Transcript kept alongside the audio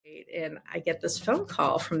night, and I get this phone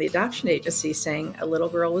call from the adoption agency saying a little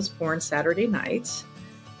girl was born Saturday night,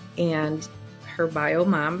 and her bio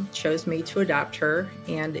mom chose me to adopt her,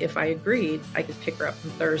 and if I agreed, I could pick her up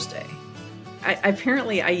on Thursday.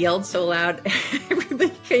 I yelled so loud,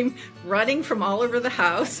 everybody came running from all over the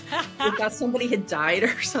house. We thought somebody had died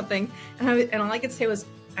or something. And all I could say was,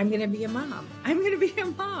 I'm going to be a mom. I'm going to be a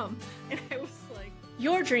mom. And I was like...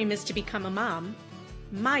 Your dream is to become a mom.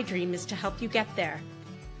 My dream is to help you get there.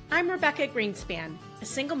 I'm Rebecca Gruenspan, a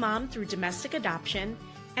single mom through domestic adoption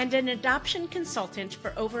and an adoption consultant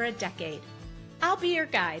for over a decade. I'll be your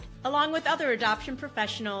guide, along with other adoption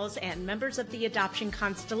professionals and members of the adoption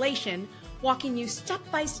constellation, walking you step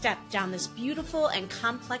by step down this beautiful and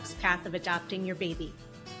complex path of adopting your baby.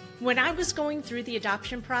 When I was going through the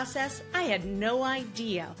adoption process, I had no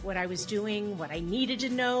idea what I was doing, what I needed to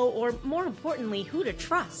know, or more importantly, who to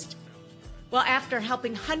trust. Well, after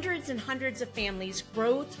helping hundreds and hundreds of families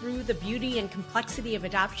grow through the beauty and complexity of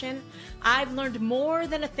adoption, I've learned more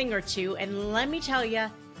than a thing or two, and let me tell you,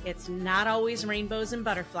 it's not always rainbows and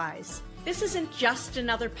butterflies. This isn't just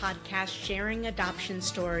another podcast sharing adoption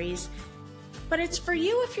stories, but it's for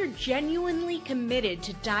you if you're genuinely committed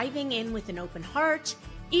to diving in with an open heart,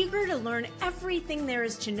 eager to learn everything there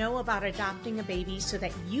is to know about adopting a baby so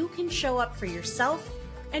that you can show up for yourself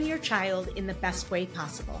and your child in the best way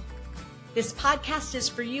possible. This podcast is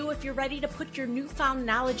for you if you're ready to put your newfound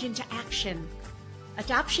knowledge into action.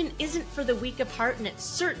 Adoption isn't for the weak of heart, and it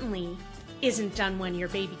certainly isn't done when your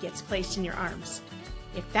baby gets placed in your arms.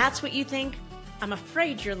 If that's what you think, I'm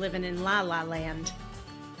afraid you're living in La La Land.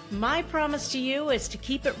 My promise to you is to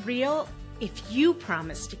keep it real if you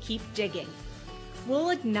promise to keep digging. We'll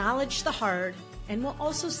acknowledge the hard, and we'll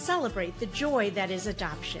also celebrate the joy that is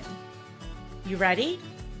adoption. You ready?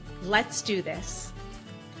 Let's do this.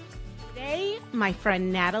 Today, my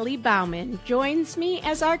friend Natalie Bauman joins me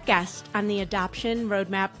as our guest on the Adoption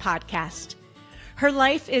Roadmap podcast. Her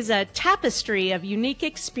life is a tapestry of unique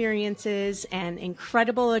experiences and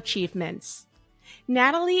incredible achievements.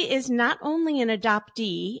 Natalie is not only an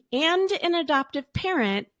adoptee and an adoptive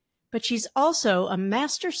parent, but she's also a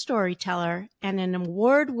master storyteller and an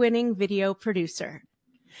award-winning video producer.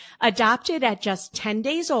 Adopted at just 10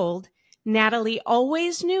 days old, Natalie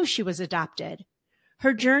always knew she was adopted.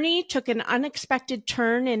 Her journey took an unexpected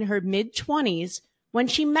turn in her mid-20s when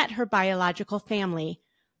she met her biological family,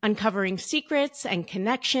 uncovering secrets and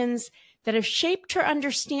connections that have shaped her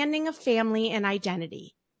understanding of family and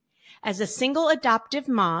identity. As a single adoptive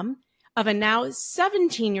mom of a now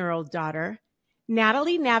 17-year-old daughter,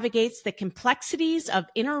 Natalie navigates the complexities of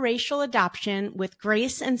interracial adoption with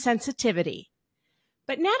grace and sensitivity.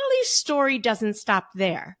 But Natalie's story doesn't stop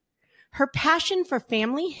there. Her passion for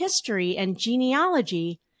family history and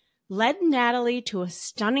genealogy led Natalie to a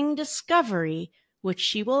stunning discovery, which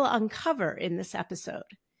she will uncover in this episode.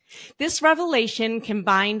 This revelation,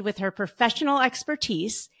 combined with her professional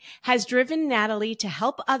expertise, has driven Natalie to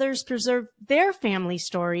help others preserve their family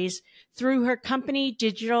stories through her company,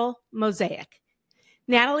 Digital Mosaic.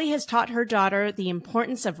 Natalie has taught her daughter the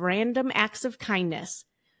importance of random acts of kindness.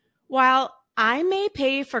 While I may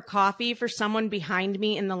pay for coffee for someone behind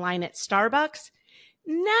me in the line at Starbucks,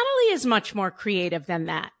 Natalie is much more creative than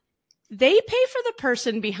that. They pay for the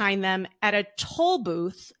person behind them at a toll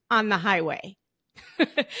booth on the highway.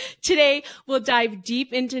 Today, we'll dive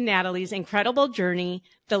deep into Natalie's incredible journey,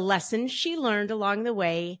 the lessons she learned along the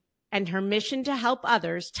way, and her mission to help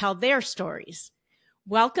others tell their stories.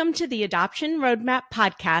 Welcome to the Adoption Roadmap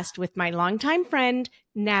podcast with my longtime friend,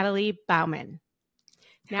 Natalie Bauman.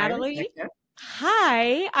 Natalie,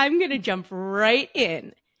 hi. I'm going to jump right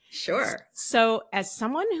in. Sure. So as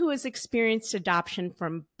someone who has experienced adoption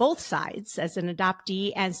from both sides, as an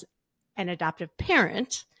adoptee, as an adoptive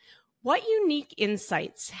parent, what unique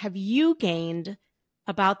insights have you gained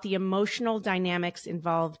about the emotional dynamics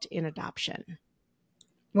involved in adoption?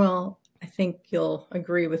 Well, I think you'll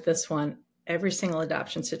agree with this one. Every single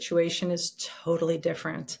adoption situation is totally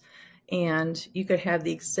different. And you could have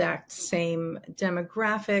the exact same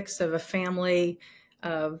demographics of a family,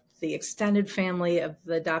 of the extended family of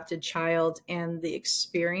the adopted child, and the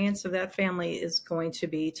experience of that family is going to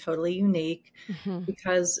be totally unique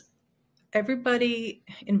because everybody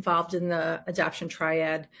involved in the adoption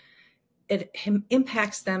triad, it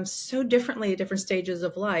impacts them so differently at different stages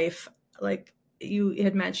of life. Like you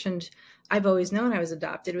had mentioned, I've always known I was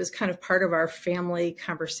adopted. It was kind of part of our family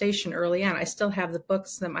conversation early on. I still have the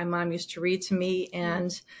books that my mom used to read to me,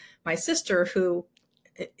 and my sister, who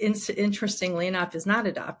interestingly enough is not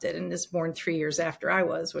adopted and is born 3 years after I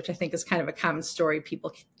was, which I think is kind of a common story.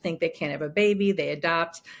 People think they can't have a baby, they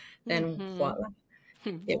adopt, then voila.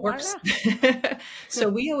 It works. Voila. So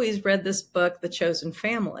we always read this book, The Chosen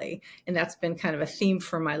Family, and that's been kind of a theme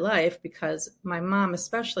for my life because my mom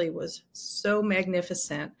especially was so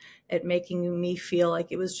magnificent at making me feel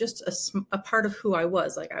like it was just a part of who I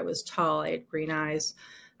was. Like I was tall, I had green eyes,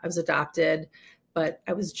 I was adopted, but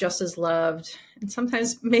I was just as loved and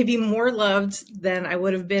sometimes maybe more loved than I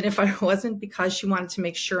would have been if I wasn't, because she wanted to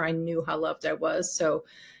make sure I knew how loved I was. So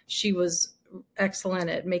she was excellent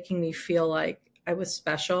at making me feel like I was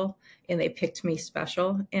special and they picked me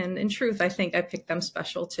special. And in truth, I think I picked them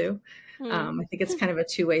special too. I think it's kind of a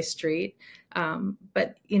two-way street.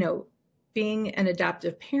 But, you know, being an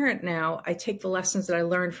adoptive parent now, I take the lessons that I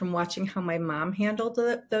learned from watching how my mom handled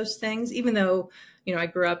those things, even though, you know, I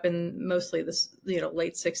grew up in mostly this, you know,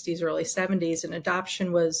 late 60s, early 70s, and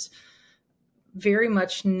adoption was very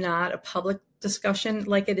much not a public discussion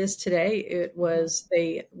like it is today. It was,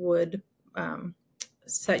 they would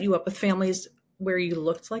set you up with families where you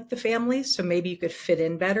looked like the family, so maybe you could fit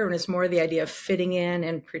in better. And it's more the idea of fitting in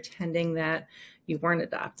and pretending that you weren't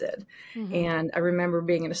adopted. And I remember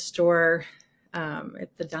being in a store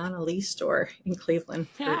at the Donna Lee store in Cleveland.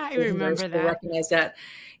 I remember that. I recognize that.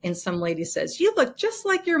 And some lady says, "You look just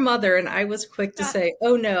like your mother." And I was quick to say,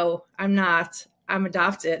 "Oh no, I'm not. I'm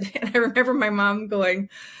adopted." And I remember my mom going,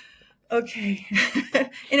 "Okay." And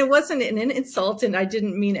it wasn't an insult, and I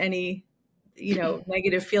didn't mean any, you know,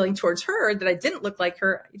 negative feeling towards her that I didn't look like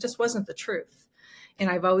her. It just wasn't the truth. And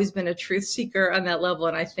I've always been a truth seeker on that level.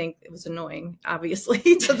 And I think it was annoying, obviously,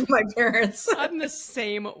 to my parents. I'm the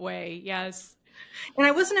same way. Yes. And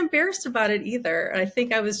I wasn't embarrassed about it either. I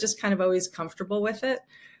think I was just kind of always comfortable with it.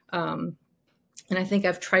 And I think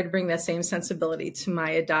I've tried to bring that same sensibility to my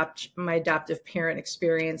adoptive parent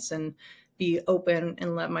experience and be open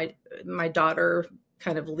and let my daughter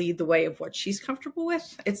kind of lead the way of what she's comfortable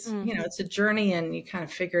with. It's, you know, it's a journey and you kind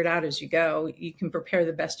of figure it out as you go. You can prepare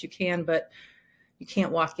the best you can, but you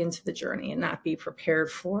can't walk into the journey and not be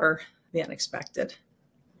prepared for the unexpected.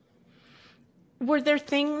 Were there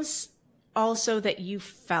things also that you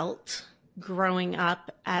felt growing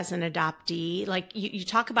up as an adoptee? Like you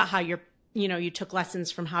talk about how you took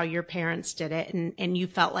lessons from how your parents did it and you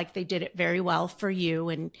felt like they did it very well for you.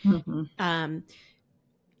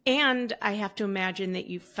 And I have to imagine that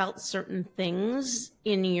you felt certain things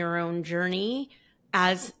in your own journey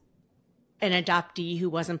as an adoptee who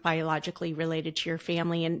wasn't biologically related to your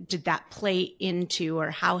family. And did that play into, or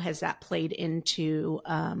how has that played into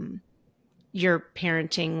your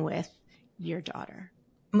parenting with your daughter?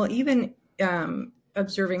 Well, even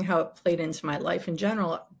observing how it played into my life in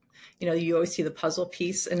general, you know, you always see the puzzle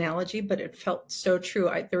piece analogy, but it felt so true.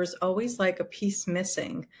 There was always like a piece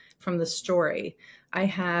missing from the story. I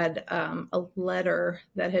had a letter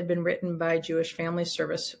that had been written by Jewish Family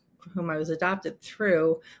Service, whom I was adopted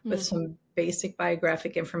through, with some basic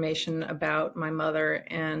biographic information about my mother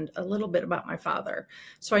and a little bit about my father.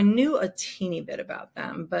 So I knew a teeny bit about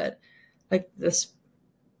them, but like this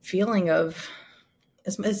feeling of,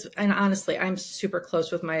 and honestly, I'm super close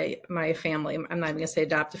with my family. I'm not even gonna say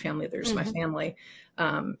adoptive family, there's my family,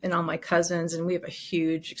 and all my cousins, and we have a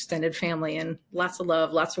huge extended family and lots of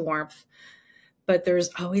love, lots of warmth. But there's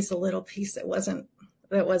always a little piece that wasn't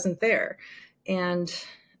there. And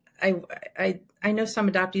I know some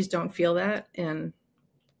adoptees don't feel that, and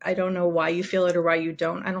I don't know why you feel it or why you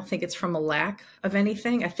don't. I don't think it's from a lack of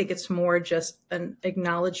anything. I think it's more just an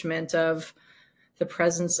acknowledgement of the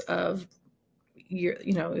presence of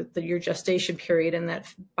your gestation period and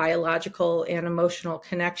that biological and emotional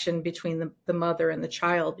connection between the mother and the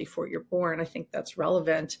child before you're born. I think that's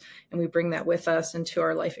relevant, and we bring that with us into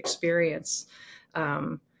our life experience.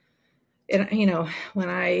 And, you know, when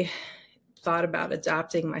I thought about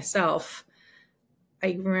adopting myself,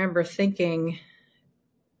 I remember thinking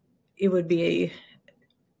it would be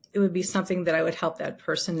something that I would help that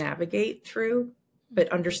person navigate through, but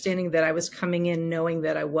understanding that I was coming in knowing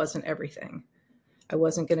that I wasn't everything. I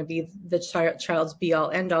wasn't going to be the child's be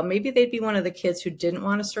all end all. Maybe they'd be one of the kids who didn't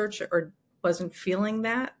want to search or wasn't feeling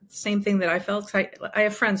that same thing that I felt. I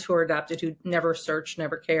have friends who are adopted who never searched,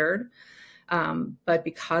 never cared. But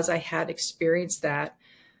because I had experienced that,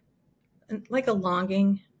 like a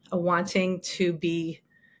longing, a wanting to be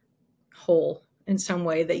whole in some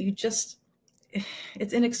way that you just,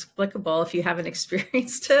 it's inexplicable if you haven't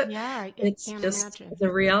experienced it. Yeah, it's just the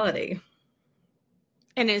reality.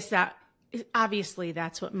 And is that, obviously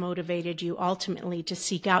that's what motivated you ultimately to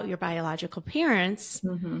seek out your biological parents.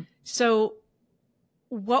 So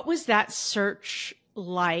what was that search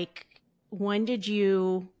like? When did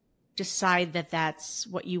you decide that that's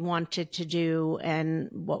what you wanted to do? And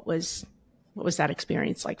what was that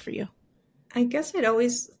experience like for you? I guess I'd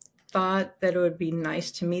always thought that it would be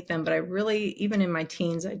nice to meet them, but I really, even in my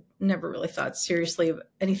teens, I never really thought seriously of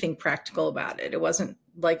anything practical about it. It wasn't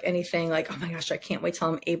like anything like, oh my gosh, I can't wait till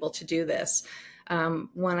I'm able to do this.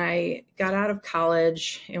 When I got out of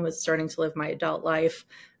college and was starting to live my adult life,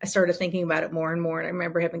 I started thinking about it more and more. And I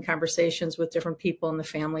remember having conversations with different people in the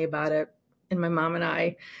family about it. And my mom and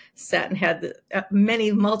I sat and had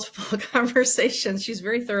multiple conversations. She's a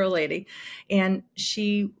very thorough lady. And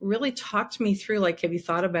she really talked me through, like, have you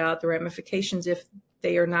thought about the ramifications if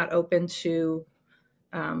they are not open to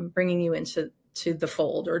bringing you into the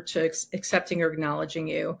fold or to accepting or acknowledging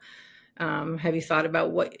you? Have you thought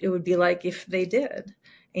about what it would be like if they did?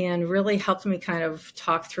 And really helped me kind of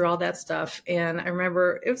talk through all that stuff. And I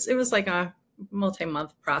remember it was like a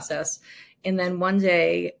multi-month process. And then one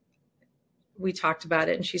day, we talked about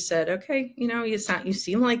it and she said, okay, you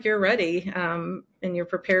seem like you're ready and you're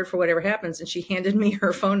prepared for whatever happens. And she handed me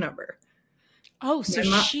her phone number. Oh, so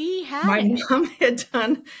my mom had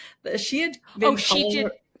done that. She had been she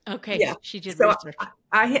did. Okay. Yeah. She did So research.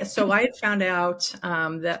 I had found out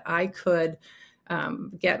that I could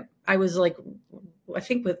I was like, I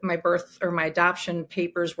think with my birth or my adoption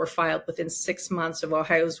papers were filed within 6 months of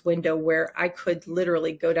Ohio's window, where I could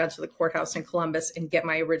literally go down to the courthouse in Columbus and get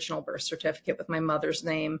my original birth certificate with my mother's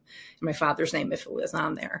name and my father's name if it was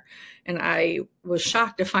on there. And I was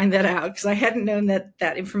shocked to find that out because I hadn't known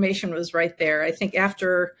that information was right there. I think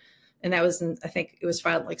and that was I think it was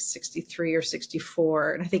filed like 63 or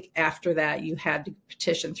 64. And I think after that, you had to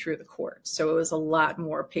petition through the court. So it was a lot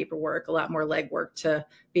more paperwork, a lot more legwork to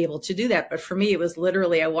be able to do that. But for me, it was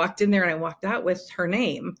literally, I walked in there and I walked out with her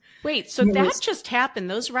name. Wait, so that just happened.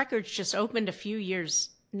 Those records just opened a few years,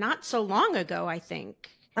 not so long ago, I think.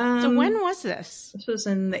 So when was this? This was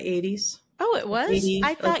in the 80s. Oh, it was? 80,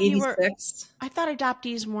 I thought I thought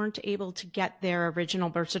adoptees weren't able to get their original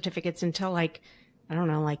birth certificates until like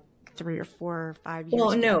 3 or 4 or 5 years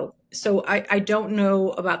ago. No. So I don't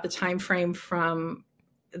know about the time frame from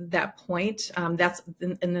that point. That's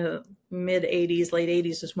in the mid 80s, late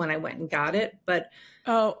 80s is when I went and got it. But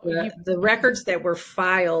the records that were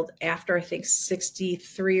filed after I think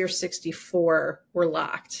 63 or 64 were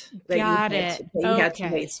locked. Got it. You had to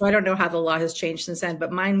wait. So I don't know how the law has changed since then,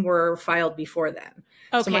 but mine were filed before then.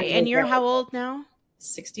 Okay. So and you're how old now?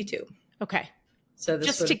 62. Okay. So this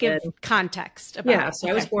just to give context about it. So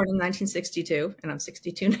I was born in 1962 and I'm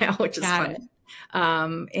 62 now, which is funny.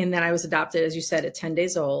 And then I was adopted, as you said, at 10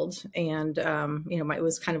 days old. And, it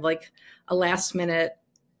was kind of like a last minute,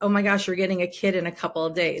 oh my gosh, you're getting a kid in a couple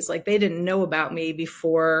of days. Like they didn't know about me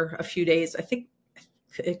before a few days. I think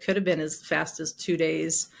it could have been as fast as 2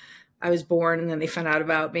 days. I was born and then they found out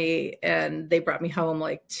about me and they brought me home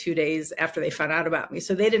like 2 days after they found out about me.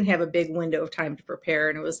 So they didn't have a big window of time to prepare.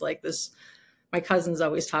 And it was like this, my cousins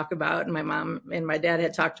always talk about, and my mom and my dad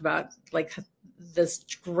had talked about like this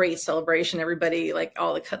great celebration. Everybody, like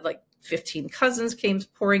all the 15 cousins came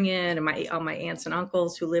pouring in and all my aunts and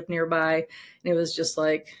uncles who lived nearby. And it was just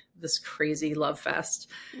like this crazy love fest.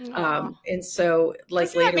 And so like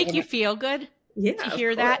doesn't that make you feel good? Yeah, to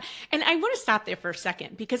hear that. And I want to stop there for a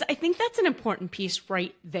second because I think that's an important piece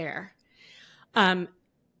right there.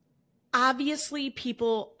 Obviously,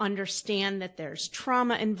 people understand that there's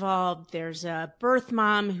trauma involved. There's a birth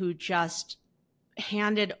mom who just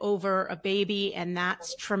handed over a baby, and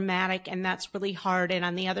that's traumatic, and that's really hard. And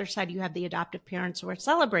on the other side, you have the adoptive parents who are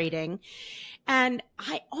celebrating. And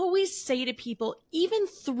I always say to people, even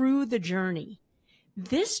through the journey,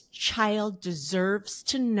 this child deserves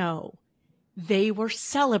to know they were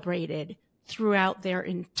celebrated throughout their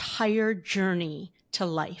entire journey to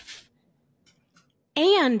life.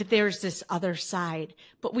 And there's this other side,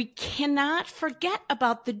 but we cannot forget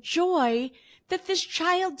about the joy that this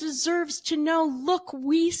child deserves to know, look,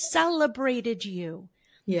 we celebrated you.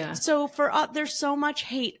 Yeah. So there's so much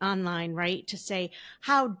hate online, right? To say,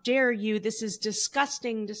 how dare you? This is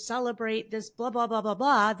disgusting to celebrate this blah, blah, blah, blah,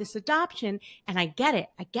 blah, this adoption. And I get it.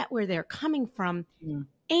 I get where they're coming from. Yeah.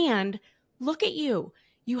 And look at you.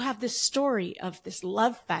 You have this story of this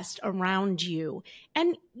love fest around you,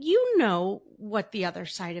 and you know what the other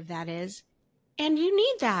side of that is. And you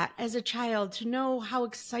need that as a child to know how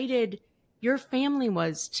excited your family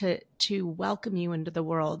was to welcome you into the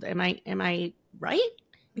world. Am I right?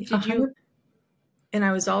 Did you? And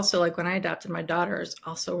I was also like, when I adopted my daughter, I was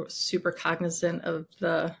also super cognizant of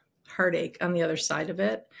the heartache on the other side of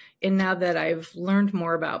it. And now that I've learned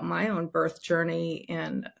more about my own birth journey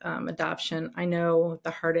and adoption, I know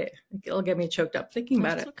the heartache. It'll get me choked up thinking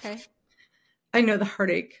about it. Okay. I know the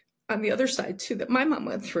heartache on the other side too that my mom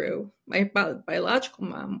went through, my biological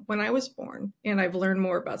mom, when I was born. And I've learned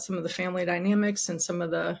more about some of the family dynamics and some of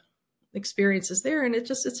the experiences there. And it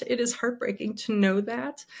is heartbreaking to know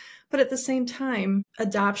that. But at the same time,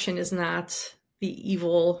 adoption is not the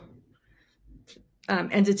evil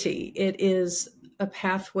entity. It is a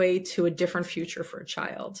pathway to a different future for a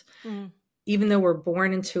child. Mm. Even though we're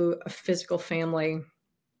born into a physical family,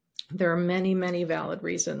 there are many, many valid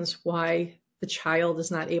reasons why the child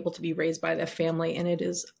is not able to be raised by that family. And it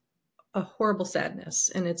is a horrible sadness,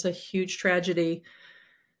 and it's a huge tragedy.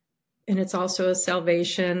 And it's also a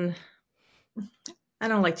salvation. I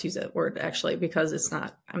don't like to use that word, actually, because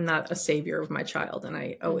I'm not a savior of my child. And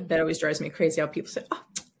that always drives me crazy how people say, oh,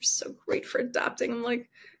 you're so great for adopting. I'm like,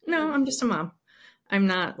 no, I'm just a mom. I'm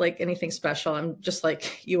not like anything special. I'm just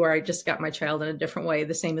like you are. I just got my child in a different way.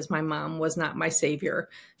 The same as my mom was not my savior.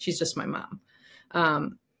 She's just my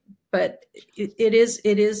mom. But it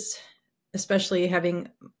is, especially having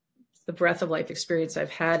the breadth of life experience I've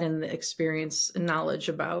had and the experience and knowledge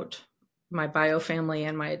about my bio family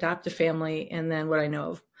and my adoptive family, and then what I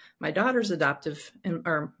know of my daughter's adoptive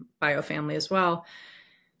or bio family as well.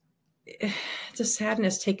 It's a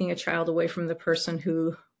sadness taking a child away from the person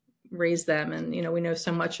who raised them. And, we know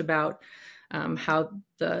so much about how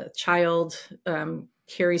the child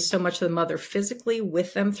carries so much of the mother physically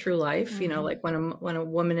with them through life. Mm-hmm. Like when a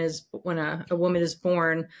woman is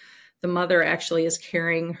born, the mother actually is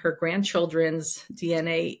carrying her grandchildren's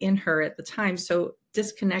DNA in her at the time. So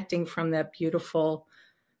disconnecting from that beautiful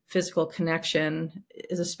physical connection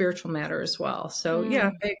is a spiritual matter as well. So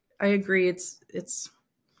yeah, I agree. It's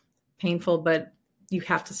painful, but you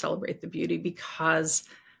have to celebrate the beauty, because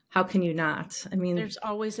how can you not? I mean, there's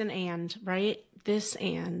always an and, right? This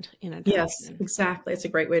and in adoption. Yes, exactly. It's a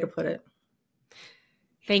great way to put it.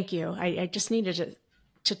 Thank you. I just needed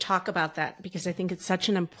to talk about that, because I think it's such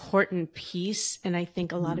an important piece. And I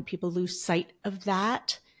think a lot of people lose sight of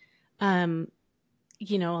that. A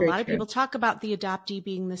lot of people talk about the adoptee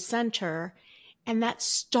being the center, and that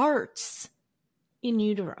starts in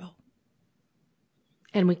utero.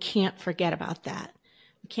 And we can't forget about that.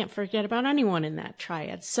 We can't forget about anyone in that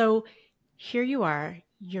triad. So here you are,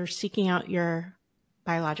 you're seeking out your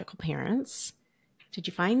biological parents. Did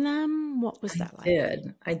you find them? What was that like?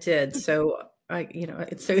 I did. So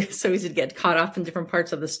it's so easy to get caught up in different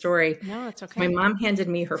parts of the story. No, it's okay. My mom handed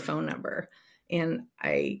me her phone number, and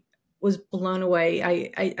I was blown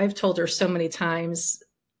away. I've told her so many times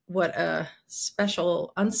what a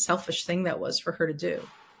special, unselfish thing that was for her to do,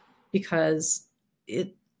 because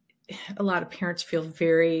a lot of parents feel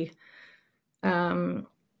very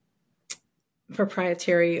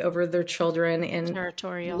proprietary over their children, and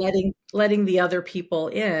territorial. letting the other people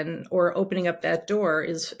in or opening up that door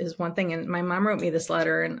is one thing. And my mom wrote me this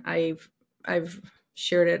letter, and I've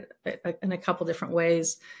shared it in a couple different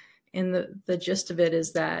ways. And the gist of it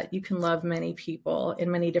is that you can love many people in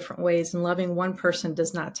many different ways, and loving one person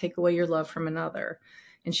does not take away your love from another.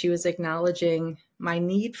 And she was acknowledging my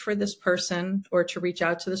need for this person, or to reach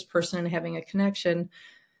out to this person and having a connection.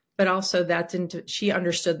 But also she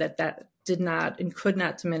understood that did not and could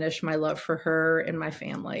not diminish my love for her and my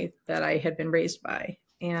family that I had been raised by.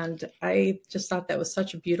 And I just thought that was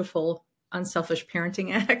such a beautiful, unselfish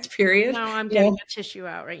parenting act, period. No, I'm getting a tissue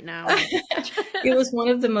out right now. It was one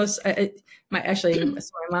of the most, my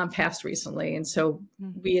mom passed recently. And so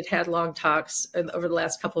we had long talks over the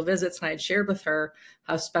last couple of visits, and I had shared with her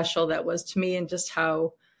how special that was to me, and just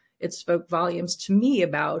how it spoke volumes to me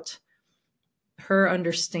about her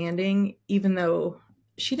understanding, even though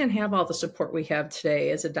she didn't have all the support we have today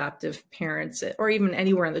as adoptive parents, or even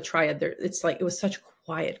anywhere in the triad. It's like, it was such a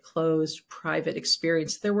quiet, closed, private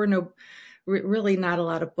experience. There were really not a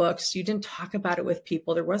lot of books. You didn't talk about it with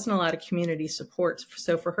people. There wasn't a lot of community support.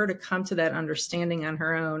 So for her to come to that understanding on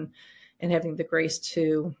her own, and having the grace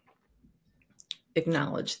to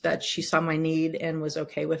acknowledge that she saw my need and was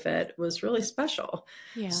okay with it, was really special.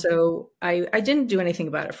 Yeah. So I didn't do anything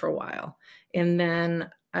about it for a while. And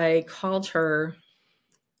then I called her,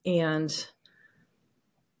 and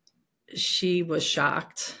she was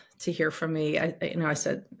shocked to hear from me. I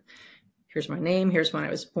said, here's my name. Here's when I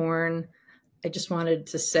was born. I just wanted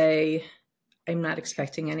to say, I'm not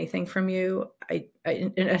expecting anything from you.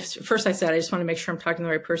 And at first I said, I just want to make sure I'm talking to the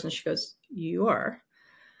right person. She goes, you are.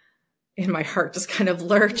 And my heart just kind of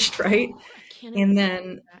lurched, right? And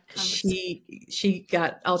then she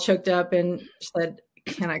got all choked up and said,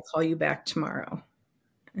 can I call you back tomorrow?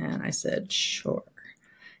 And I said, sure.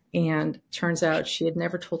 And turns out she had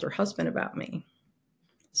never told her husband about me.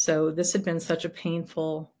 So this had been such a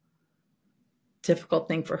painful, difficult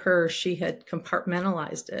thing for her. She had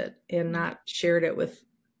compartmentalized it and not shared it with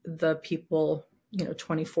the people,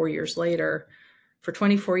 24 years later, for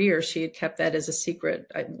 24 years, she had kept that as a secret.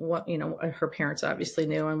 Her parents obviously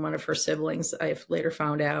knew, and one of her siblings, I later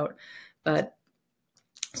found out. But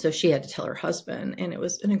so she had to tell her husband, and it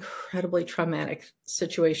was an incredibly traumatic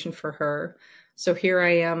situation for her. So here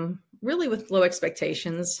I am, really with low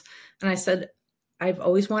expectations. And I said, I've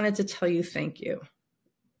always wanted to tell you thank you.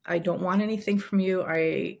 I don't want anything from you.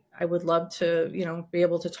 I would love to, be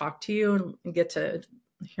able to talk to you and get to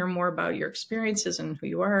hear more about your experiences and who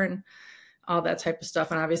you are and all that type of stuff.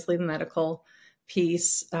 And obviously the medical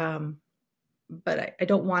piece. But I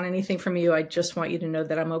don't want anything from you. I just want you to know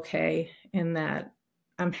that I'm okay and that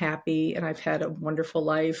I'm happy and I've had a wonderful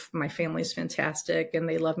life. My family's fantastic and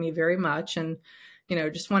they love me very much. And, I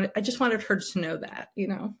just wanted her to know that,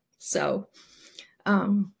 So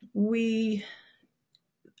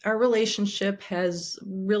our relationship has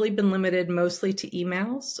really been limited mostly to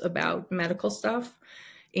emails about medical stuff.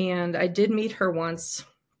 And I did meet her once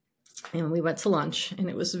and we went to lunch and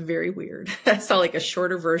it was very weird. I saw like a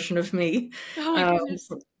shorter version of me. Oh my goodness.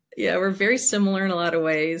 Yeah, we're very similar in a lot of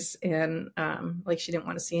ways. And like she didn't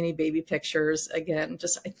want to see any baby pictures. Again,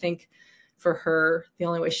 just I think for her, the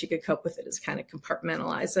only way she could cope with it is kind of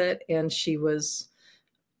compartmentalize it. And she was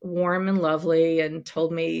warm and lovely and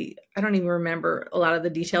told me, I don't even remember a lot of the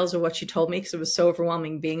details of what she told me because it was so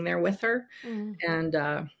overwhelming being there with her. Mm. And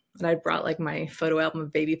I brought like my photo album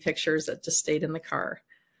of baby pictures that just stayed in the car.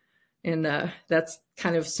 And that's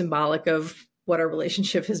kind of symbolic of what our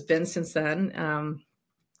relationship has been since then.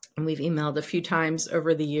 And we've emailed a few times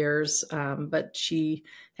over the years, but she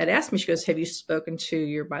had asked me, she goes, have you spoken to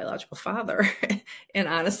your biological father? And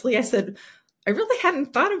honestly, I said, I really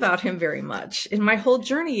hadn't thought about him very much. In my whole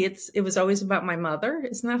journey, it was always about my mother.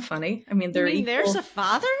 Isn't that funny? I mean, there's a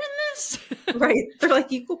father in this? Right. They're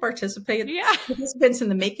like equal participants in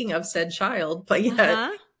the making of said child. But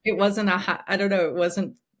yeah, It wasn't it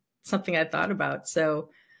wasn't something I thought about. So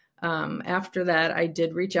after that, I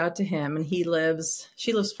did reach out to him and she lives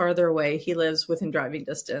farther away. He lives within driving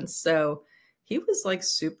distance. So he was like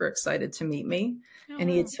super excited to meet me. Oh. And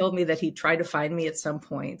he had told me that he'd try to find me at some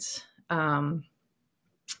point.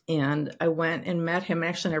 And I went and met him.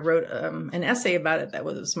 Actually, I wrote an essay about it. That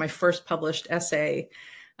was my first published essay.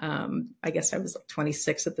 I guess I was like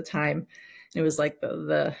 26 at the time. And it was like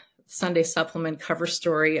the Sunday supplement cover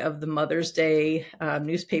story of the Mother's Day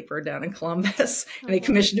newspaper down in Columbus. And they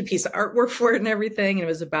commissioned a piece of artwork for it and everything. And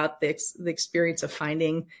it was about the experience of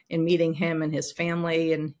finding and meeting him and his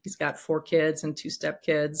family. And he's got 4 kids and 2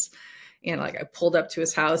 stepkids. And like I pulled up to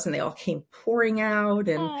his house and they all came pouring out.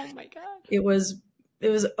 And oh my God. It was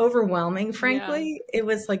overwhelming, frankly. Yeah. It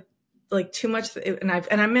was like too much. And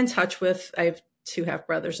I'm in touch with, I have 2 half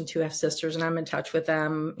brothers and 2 half sisters, and I'm in touch with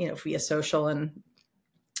them, via social. And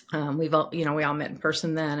we all met in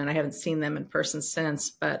person then, and I haven't seen them in person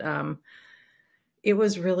since, but it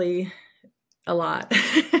was really a lot.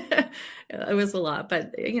 It was a lot,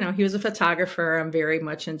 but he was a photographer. I'm very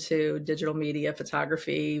much into digital media,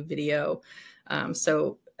 photography, video.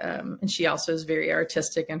 And she also is very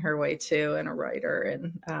artistic in her way too, and a writer.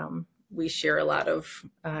 And we share a lot of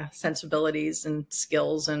sensibilities and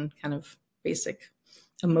skills and kind of basic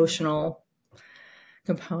emotional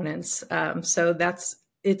components. So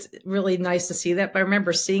it's really nice to see that. But I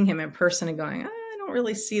remember seeing him in person and going, I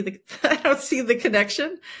don't see the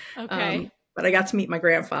connection. Okay. But I got to meet my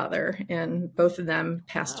grandfather, and both of them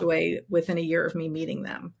passed away within a year of me meeting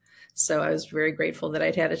them. So I was very grateful that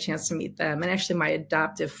I'd had a chance to meet them. And actually my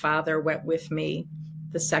adoptive father went with me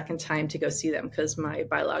the second time to go see them because my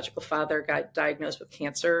biological father got diagnosed with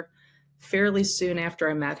cancer fairly soon after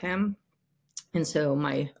I met him. And so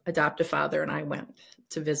my adoptive father and I went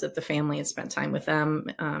to visit the family and spent time with them.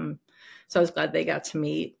 So I was glad they got to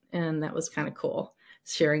meet, and that was kind of cool,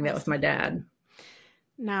 sharing that with my dad.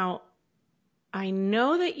 Now, I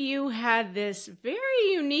know that you had this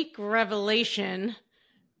very unique revelation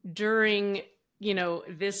during,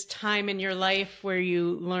 this time in your life where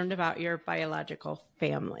you learned about your biological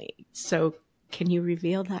family. So can you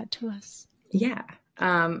reveal that to us? Yeah.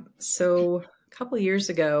 So a couple of years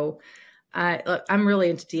ago, I'm really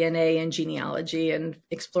into DNA and genealogy and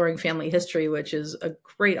exploring family history, which is a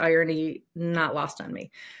great irony not lost on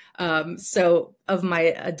me. So of my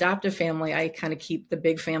adoptive family, I kind of keep the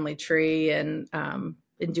big family tree and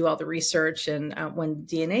do all the research. And when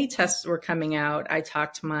DNA tests were coming out, I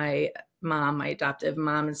talked to my adoptive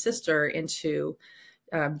mom and sister into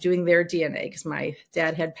doing their DNA because my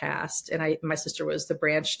dad had passed and my sister was the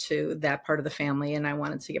branch to that part of the family. And I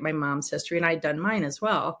wanted to get my mom's history, and I'd done mine as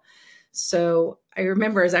well. So I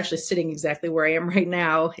remember I was actually sitting exactly where I am right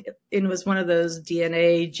now. It was one of those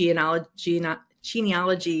DNA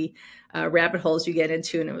genealogy rabbit holes you get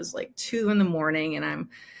into. And it was like 2 a.m. and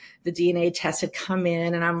the DNA test had come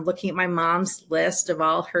in, and I'm looking at my mom's list of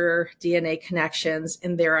all her DNA connections.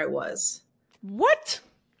 And there I was. What?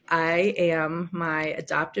 I am my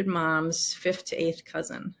adopted mom's 5th to 8th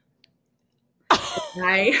cousin.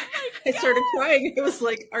 I started crying. It was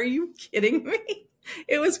like, are you kidding me?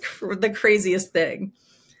 It was the craziest thing.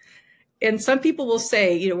 And some people will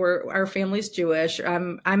say, our family's Jewish.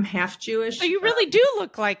 I'm half Jewish. Oh, you really do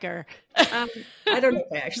look like her. I don't know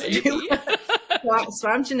if I actually do. So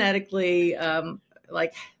I'm genetically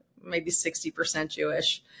like maybe 60%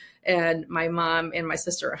 Jewish. And my mom and my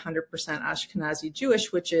sister are 100% Ashkenazi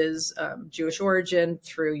Jewish, which is Jewish origin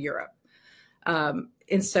through Europe.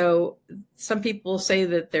 And so some people say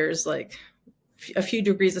that there's like a few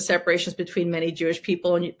degrees of separations between many Jewish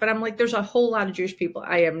people. But I'm like, there's a whole lot of Jewish people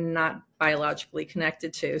I am not biologically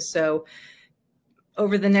connected to. So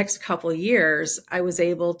over the next couple of years, I was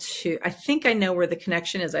able to, I think I know where the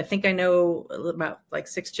connection is. I think I know about like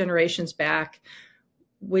 6 generations back,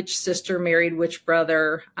 which sister married which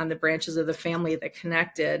brother on the branches of the family that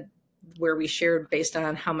connected, where we shared based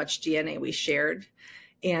on how much DNA we shared.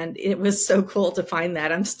 And it was so cool to find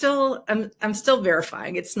that. I'm still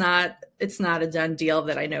verifying. It's not a done deal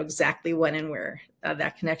that I know exactly when and where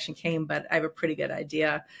that connection came, but I have a pretty good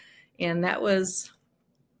idea. And that was,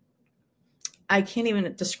 I can't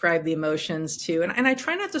even describe the emotions too. And I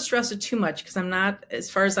try not to stress it too much, because I'm not,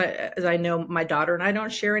 as far as I know, my daughter and I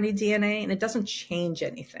don't share any DNA, and it doesn't change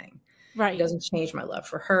anything. Right. It doesn't change my love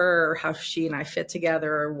for her, or how she and I fit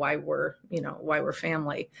together, or why we're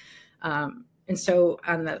family. And so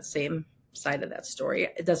on that same side of that story,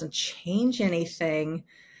 it doesn't change anything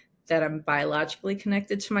that I'm biologically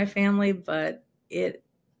connected to my family, but it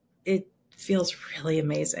feels really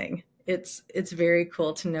amazing. It's very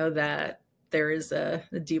cool to know that there is a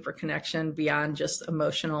deeper connection beyond just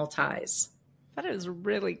emotional ties. That is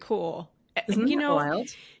really cool. Isn't that wild?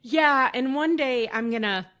 Yeah. And one day I'm going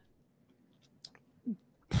to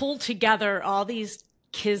pull together all these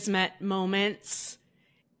kismet moments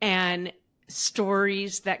and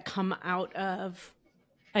stories that come out of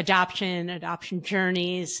adoption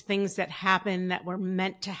journeys, things that happen that were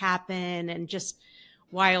meant to happen, and just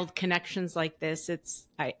wild connections like this.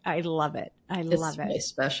 I love it. It's really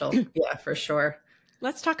special. Yeah, for sure.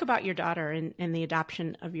 Let's talk about your daughter and the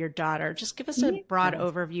adoption of your daughter. Just give us a broad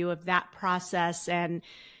overview of that process. And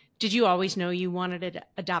did you always know you wanted to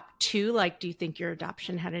adopt too? Like, do you think your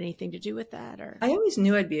adoption had anything to do with that? Or I always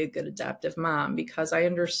knew I'd be a good adoptive mom, because I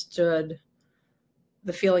understood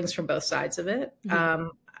the feelings from both sides of it. Mm-hmm.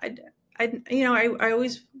 I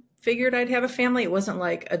always figured I'd have a family. It wasn't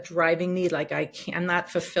like a driving need. Like I'm not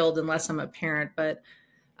fulfilled unless I'm a parent. But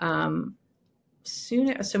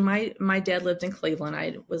so my dad lived in Cleveland.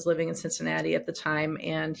 I was living in Cincinnati at the time,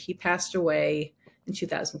 and he passed away in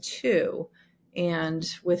 2002. And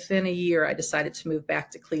within a year, I decided to move back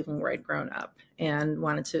to Cleveland, where I'd grown up, and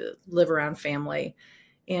wanted to live around family.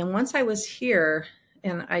 And once I was here,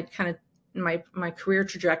 and I'd kind of, my career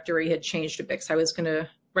trajectory had changed a bit. So I was going to,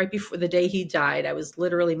 right before the day he died, I was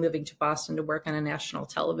literally moving to Boston to work on a national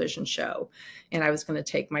television show. And I was going to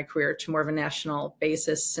take my career to more of a national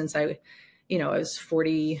basis, since I was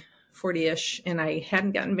 40-ish, and I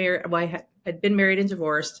hadn't gotten married. Well, I'd been married and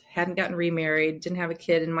divorced, hadn't gotten remarried, didn't have a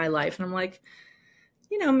kid in my life. And I'm like,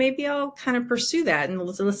 maybe I'll kind of pursue that, and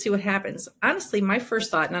let's see what happens. Honestly, my first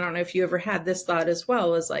thought, and I don't know if you ever had this thought as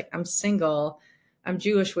well, was like, I'm single, I'm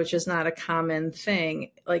Jewish, which is not a common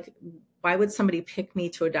thing. Like, why would somebody pick me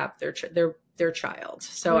to adopt their child?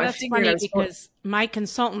 So well, that's funny, because my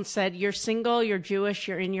consultant said, you're single, you're Jewish,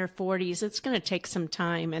 you're in your 40s. It's going to take some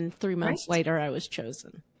time. And 3 months later, I was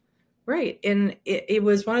chosen. Right. And it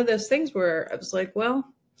was one of those things where I was like, well,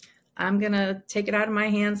 I'm going to take it out of my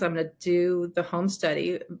hands. I'm going to do the home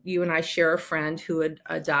study. You and I share a friend who had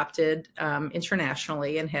adopted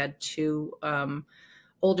internationally and had 2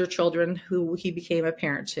 older children who he became a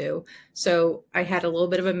parent to. So I had a little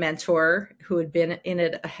bit of a mentor who had been in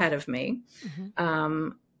it ahead of me. Mm-hmm.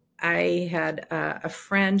 I had a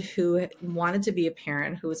friend who wanted to be a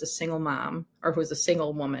parent, who was a single mom, or who was a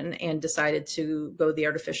single woman, and decided to go the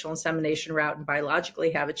artificial insemination route and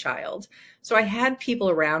biologically have a child. So I had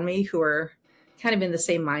people around me who were kind of in the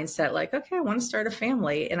same mindset, like, okay, I want to start a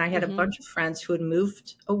family. And I had mm-hmm. a bunch of friends who had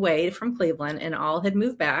moved away from Cleveland and all had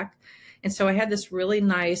moved back. And so I had this really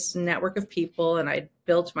nice network of people, and I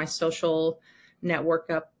built my social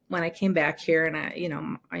network up when I came back here, and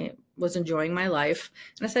I was enjoying my life.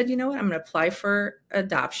 And I said, you know what, I'm going to apply for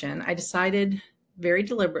adoption. I decided very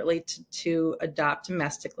deliberately to adopt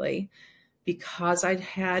domestically, because I'd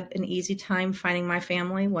had an easy time finding my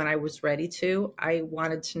family when I was ready to, I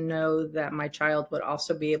wanted to know that my child would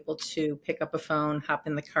also be able to pick up a phone, hop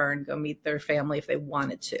in the car, and go meet their family if they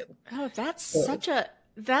wanted to. Oh, So,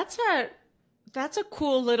 that's a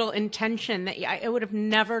cool little intention that I would have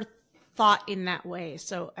never thought in that way.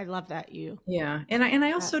 So I love that you. yeah. And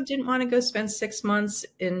I also didn't want to go spend 6 months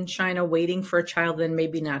in China waiting for a child, then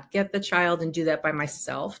maybe not get the child and do that by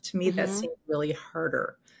myself. To me, that seemed really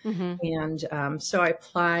harder. And so I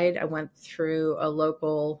applied. I went through a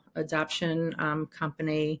local adoption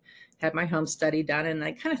company, had my home study done, and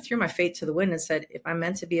I kind of threw my fate to the wind and said, if I'm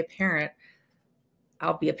meant to be a parent,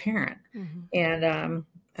 I'll be a parent. And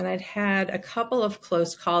I'd had a couple of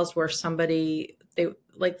close calls where somebody, they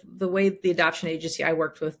like the way the adoption agency I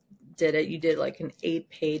worked with did it. You did like an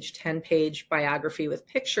 8-page, 10-page biography with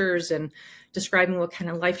pictures and describing what kind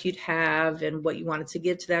of life you'd have and what you wanted to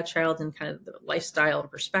give to that child and kind of the lifestyle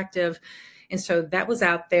and perspective. And so that was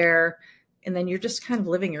out there. And then you're just kind of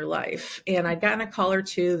living your life. And I'd gotten a call or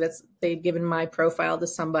two that they'd given my profile to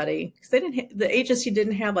somebody because the agency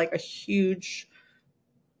didn't have like a huge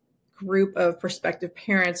group of prospective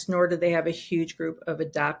parents, nor did they have a huge group of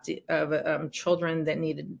children that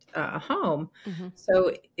needed a home.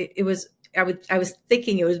 So it was, I was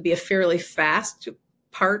thinking it would be a fairly fast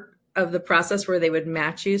part of the process where they would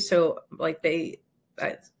match you. So like a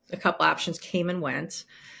couple options came and went,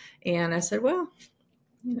 and I said, well,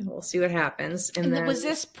 we'll see what happens. And then, was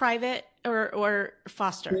this private or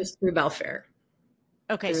foster? It was through Belfair.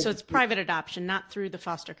 Okay. So it's private adoption, not through the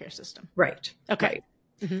foster care system. Right. Okay. Right.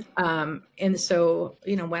 And so,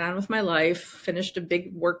 went on with my life, finished a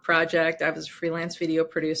big work project. I was a freelance video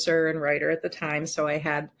producer and writer at the time. So I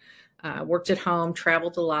had worked at home,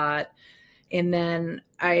 traveled a lot. And then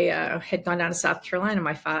I had gone down to South Carolina.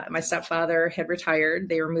 My stepfather had retired.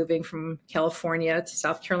 They were moving from California to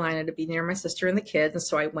South Carolina to be near my sister and the kids. And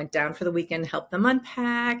so I went down for the weekend, helped them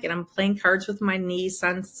unpack. And I'm playing cards with my niece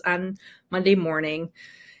on Monday morning.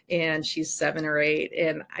 And she's 7 or 8.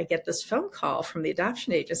 And I get this phone call from the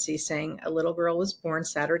adoption agency saying a little girl was born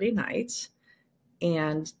Saturday night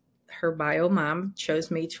and her bio mom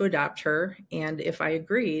chose me to adopt her. And if I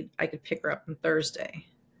agreed, I could pick her up on Thursday.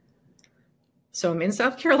 So I'm in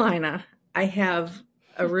South Carolina. I have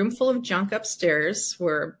a room full of junk upstairs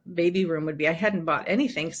where a baby room would be. I hadn't bought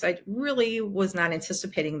anything because I really was not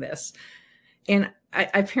anticipating this. And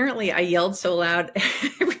I yelled so loud,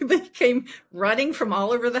 everybody came running from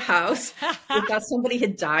all over the house. We thought somebody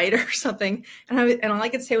had died or something. And all I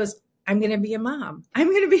could say was, I'm going to be a mom. I'm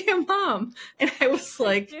going to be a mom. And I was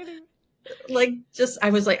I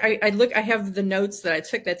have the notes that I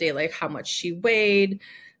took that day, like how much she weighed,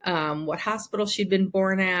 what hospital she'd been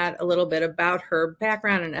born at, a little bit about her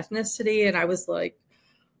background and ethnicity. And I was like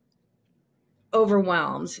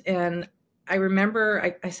overwhelmed. And I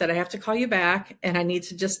remember I said, I have to call you back and I need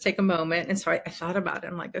to just take a moment. And so I thought about it.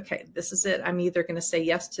 I'm like, okay, this is it. I'm either going to say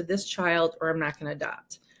yes to this child or I'm not going to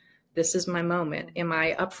adopt. This is my moment. Am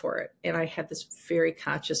I up for it? And I had this very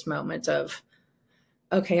conscious moment of,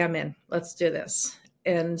 okay, I'm in. Let's do this.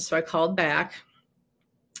 And so I called back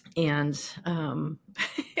and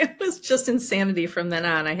it was just insanity from then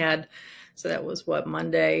on. So that was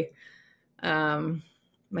Monday.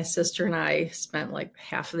 My sister and I spent like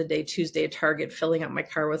half of the day Tuesday at Target filling up my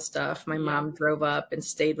car with stuff. My mom drove up and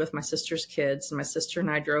stayed with my sister's kids. And my sister and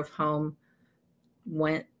I drove home.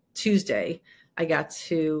 Went Tuesday. I got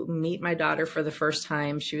to meet my daughter for the first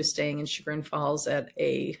time. She was staying in Chagrin Falls at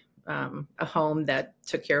a home that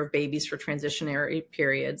took care of babies for transitionary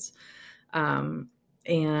periods. And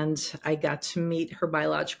I got to meet her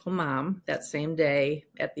biological mom that same day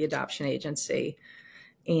at the adoption agency.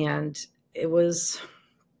 And it was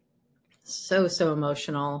so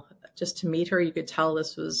emotional just to meet her. You could tell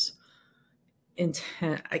this was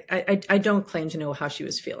intense. I don't claim to know how she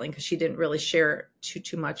was feeling because she didn't really share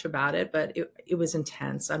too much about it, but it was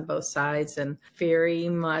intense on both sides and very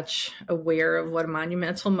much aware of what a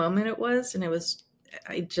monumental moment it was. And it was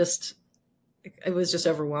just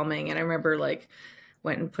overwhelming. And I remember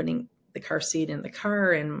went and putting the car seat in the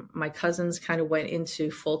car, and my cousins kind of went into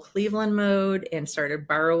full Cleveland mode and started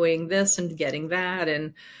borrowing this and getting that.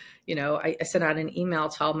 And I sent out an email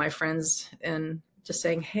to all my friends and just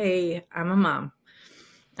saying, hey, I'm a mom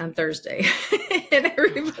on Thursday. And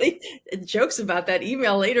everybody jokes about that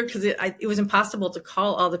email later because it was impossible to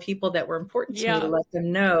call all the people that were important to me to let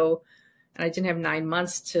them know. And I didn't have 9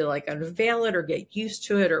 months to unveil it or get used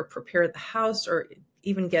to it or prepare the house or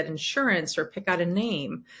even get insurance or pick out a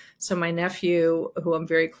name. So my nephew, who I'm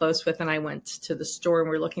very close with, and I went to the store and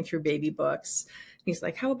we were looking through baby books. He's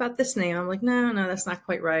like, how about this name? I'm like, no, that's not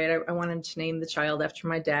quite right. I wanted to name the child after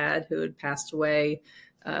my dad, who had passed away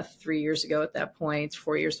 3 years ago at that point,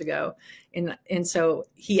 4 years ago. And so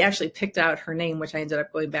he actually picked out her name, which I ended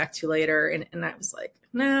up going back to later. And I was like,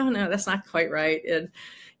 no, that's not quite right. And,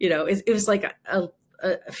 it was like a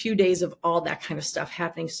few days of all that kind of stuff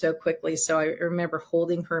happening so quickly. So I remember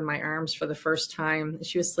holding her in my arms for the first time.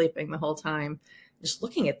 She was sleeping the whole time, just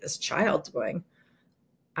looking at this child going,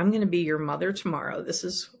 I'm going to be your mother tomorrow. This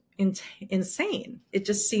is insane. It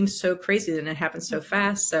just seems so crazy and it happened so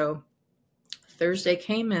fast. So Thursday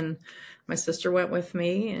came and my sister went with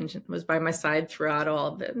me and was by my side throughout all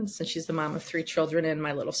of it. And since she's the mom of 3 children and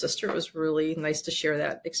my little sister, it was really nice to share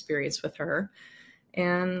that experience with her.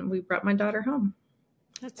 And we brought my daughter home.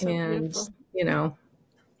 That's so beautiful.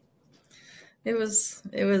 It was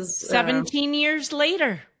 17 years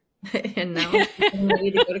later. And now I'm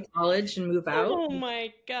ready to go to college and move out. Oh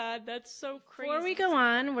my God, that's so crazy. Before we go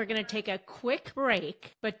on, we're going to take a quick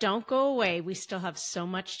break, but don't go away. We still have so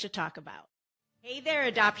much to talk about. Hey there,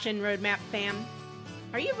 Adoption Roadmap fam.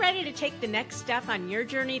 Are you ready to take the next step on your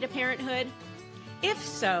journey to parenthood? If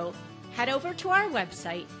so, head over to our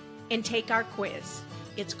website and take our quiz.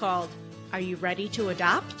 It's called, Are You Ready to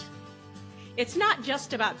Adopt? It's not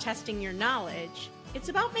just about testing your knowledge. It's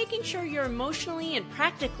about making sure you're emotionally and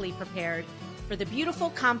practically prepared for the beautiful,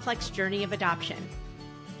 complex journey of adoption.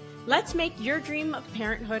 Let's make your dream of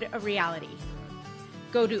parenthood a reality.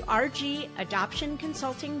 Go to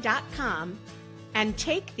rgadoptionconsulting.com and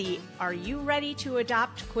take the Are You Ready to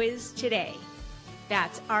Adopt quiz today.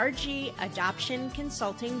 That's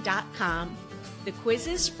rgadoptionconsulting.com. The quiz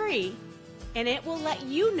is free, and it will let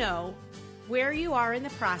you know where you are in the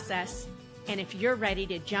process and if you're ready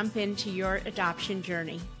to jump into your adoption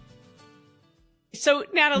journey. So,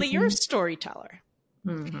 Natalie, you're a storyteller.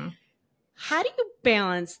 Mm-hmm. How do you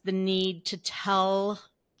balance the need to tell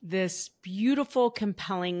this beautiful,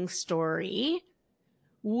 compelling story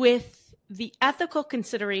with the ethical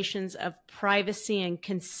considerations of privacy and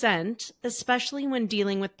consent, especially when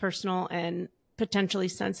dealing with personal and potentially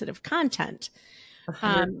sensitive content?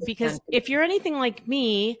 Because if you're anything like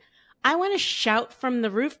me, I want to shout from the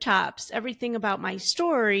rooftops everything about my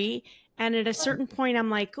story. And at a certain point, I'm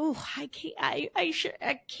like, oh, I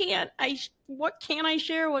can't, what can I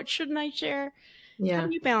share? What shouldn't I share? Yeah. How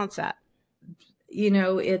do you balance that?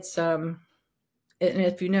 It's, and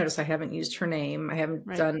if you notice, I haven't used her name. I haven't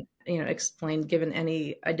done, given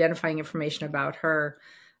any identifying information about her,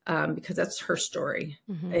 because that's her story.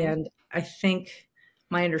 Mm-hmm. And I think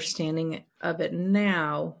my understanding of it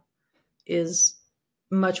now is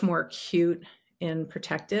much more acute and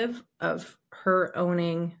protective of her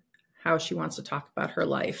owning how she wants to talk about her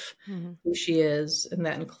life, mm-hmm. who she is. And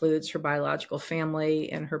that includes her biological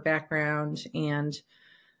family and her background and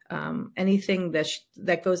anything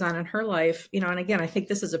that goes on in her life. And again, I think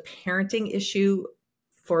this is a parenting issue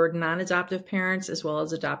for non-adoptive parents as well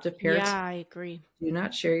as adoptive parents. Yeah, I agree. Do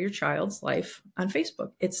not share your child's life on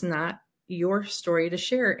Facebook. It's not your story to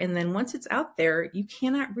share. And then once it's out there, you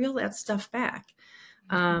cannot reel that stuff back.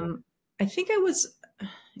 I think I was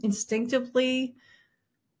instinctively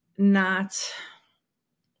not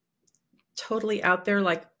totally out there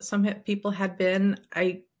like some people had been.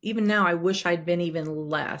 Even now, I wish I'd been even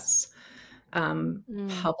less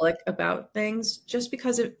public about things, just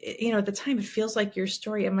because at the time it feels like your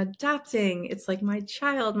story. I'm adopting. It's like my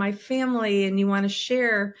child, my family, and you want to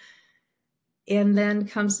share. And then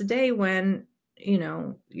comes the day when,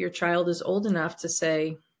 your child is old enough to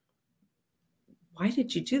say, why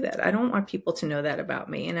did you do that? I don't want people to know that about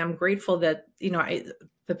me. And I'm grateful that,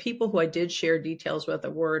 the people who I did share details with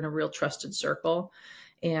were in a real trusted circle.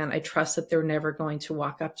 And I trust that they're never going to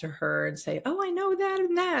walk up to her and say, oh, I know that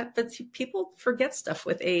and that. But people forget stuff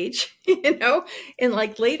with age, and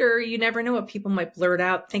like later, you never know what people might blurt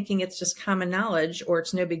out thinking it's just common knowledge or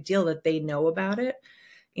it's no big deal that they know about it.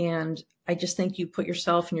 And I just think you put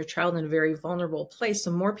yourself and your child in a very vulnerable place.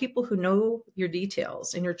 The more people who know your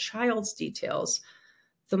details and your child's details,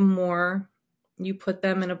 the more you put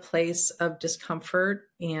them in a place of discomfort.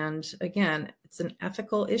 And again, it's an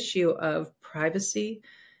ethical issue of privacy.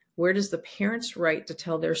 Where does the parent's right to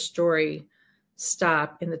tell their story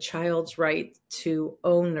stop and the child's right to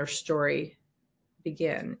own their story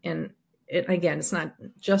begin? And again, it's not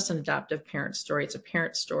just an adoptive parent story. It's a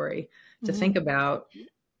parent story to think about.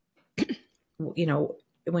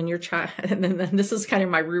 When your child, and then this is kind of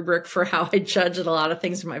my rubric for how I judge a lot of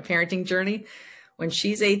things in my parenting journey. When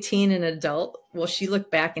she's 18 and adult, will she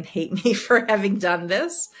look back and hate me for having done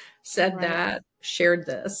this, said that, shared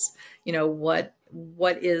this?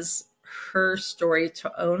 What is her story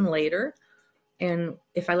to own later? And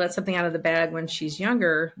if I let something out of the bag when she's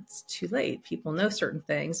younger, it's too late. People know certain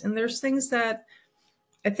things. And there's things that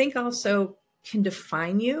I think also can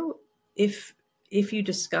define you if you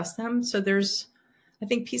discuss them. So there's, I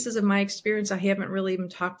think, pieces of my experience I haven't really even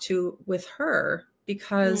talked to with her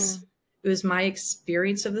because it was my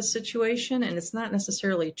experience of the situation, and it's not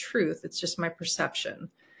necessarily truth. It's just my perception.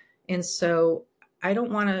 And so I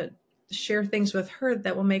don't want to share things with her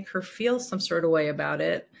that will make her feel some sort of way about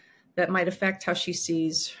it, that might affect how she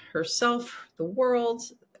sees herself, the world.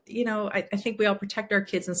 You know, I think we all protect our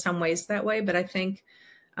kids in some ways that way, but I think,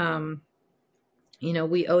 you know,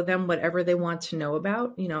 we owe them whatever they want to know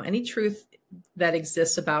about. You know, any truth that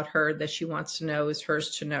exists about her that she wants to know is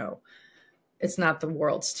hers to know. It's not the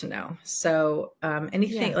world's to know. So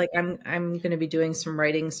anything like I'm going to be doing some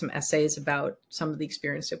writing, some essays about some of the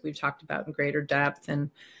experience that we've talked about in greater depth.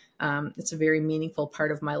 And it's a very meaningful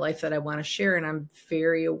part of my life that I want to share. And I'm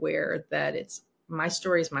very aware that it's my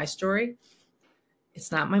story is my story.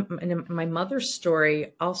 It's not my mother's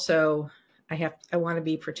story. Also, I want to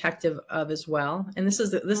be protective of as well. And this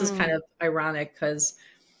is kind of ironic because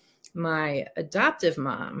my adoptive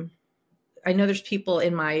mom, I know there's people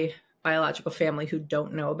in my biological family who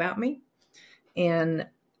don't know about me. And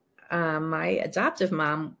my adoptive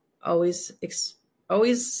mom always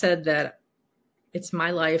said that it's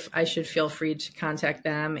my life. I should feel free to contact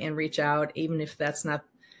them and reach out, even if that's not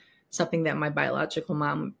something that my biological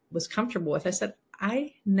mom was comfortable with. I said,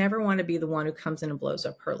 I never want to be the one who comes in and blows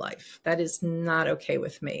up her life. That is not okay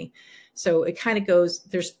with me. So it kind of goes,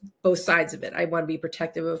 there's both sides of it. I want to be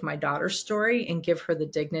protective of my daughter's story and give her the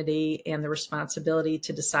dignity and the responsibility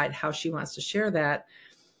to decide how she wants to share that.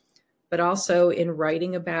 But also in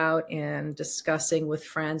writing about and discussing with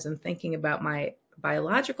friends and thinking about my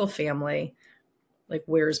biological family, like,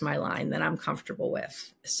 where's my line that I'm comfortable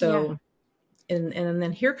with? So, and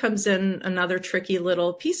then here comes in another tricky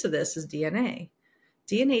little piece of this is DNA.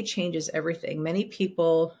 DNA changes everything. Many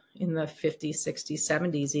people in the 50s, 60s,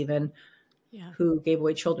 70s even who gave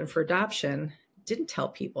away children for adoption didn't tell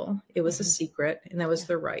people. It was a secret, and that was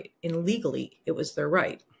their right. And legally, it was their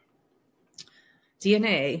right.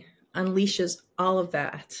 DNA unleashes all of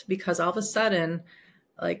that because all of a sudden,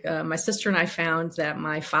 like my sister and I found that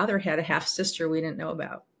my father had a half sister we didn't know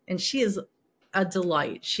about. And she is a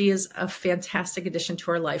delight. She is a fantastic addition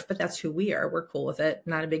to our life, but that's who we are. We're cool with it.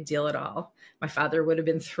 Not a big deal at all. My father would have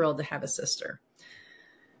been thrilled to have a sister.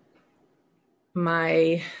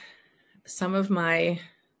 Some of my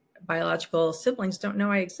biological siblings don't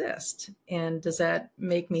know I exist. And does that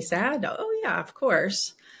make me sad? Oh yeah, of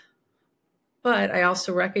course. But I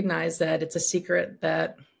also recognize that it's a secret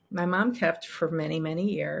that my mom kept for many,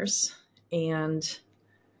 many years. And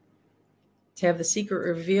to have the secret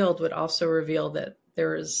revealed would also reveal that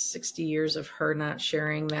there is 60 years of her not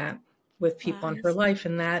sharing that with people in her life.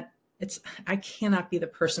 And that I cannot be the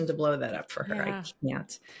person to blow that up for her. I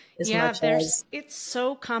can't. It's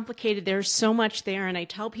so complicated. There's so much there. And I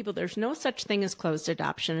tell people there's no such thing as closed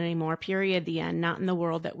adoption anymore, period, the end, not in the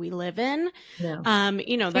world that we live in. No.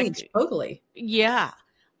 You know, like, totally. Yeah.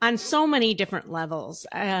 On so many different levels.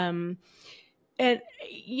 And,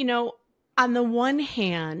 you know, on the one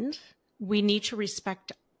hand, we need to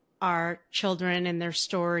respect our children and their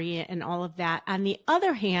story and all of that. On the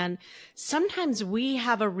other hand, sometimes we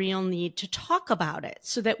have a real need to talk about it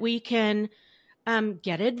so that we can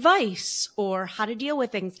get advice or how to deal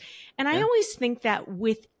with things. And I always think that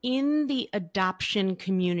within the adoption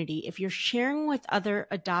community, if you're sharing with other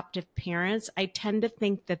adoptive parents, I tend to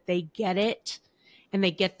think that they get it and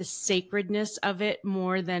they get the sacredness of it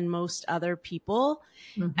more than most other people.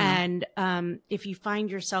 And if you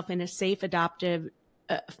find yourself in a safe adoptive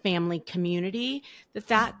family community,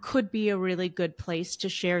 that could be a really good place to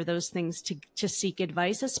share those things, to seek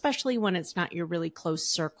advice, especially when it's not your really close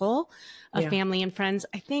circle of family and friends.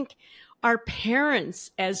 I think our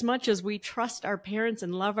parents, as much as we trust our parents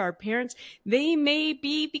and love our parents, they may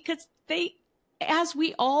be, because as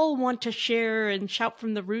we all want to share and shout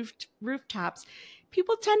from the rooftops,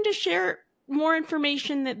 people tend to share more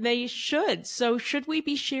information that they should. So should we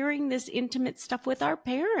be sharing this intimate stuff with our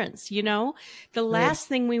parents? You know, the last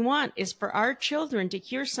thing we want is for our children to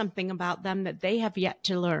hear something about them that they have yet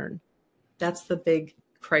to learn. That's the big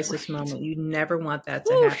crisis moment. You never want that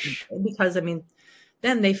to happen, because I mean,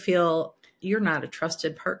 then they feel you're not a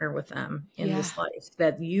trusted partner with them in this life,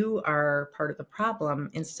 that you are part of the problem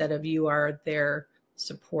instead of you are their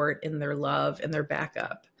support and their love and their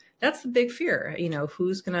backup. That's the big fear. You know,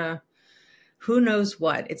 who knows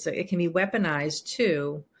what? It can be weaponized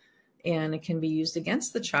too, and it can be used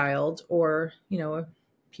against the child, or, you know,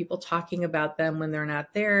 people talking about them when they're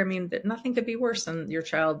not there. I mean, nothing could be worse than your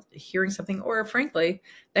child hearing something, or frankly,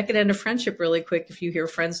 that could end a friendship really quick if you hear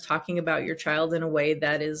friends talking about your child in a way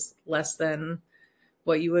that is less than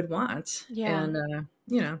what you would want. Yeah. And,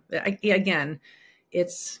 again,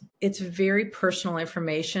 it's very personal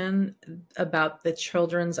information about the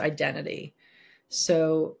children's identity.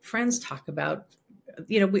 So friends talk about,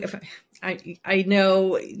 I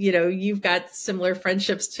know, you've got similar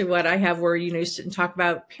friendships to what I have, where, you sit and talk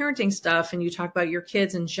about parenting stuff, and you talk about your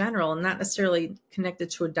kids in general, and not necessarily connected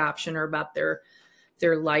to adoption or about their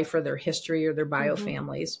life or their history or their bio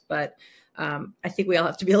families. But I think we all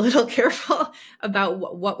have to be a little careful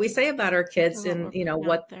about what we say about our kids, and,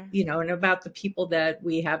 and about the people that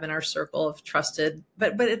we have in our circle of trusted.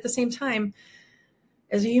 But at the same time,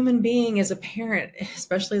 as a human being, as a parent,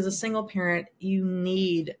 especially as a single parent, you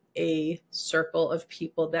need a circle of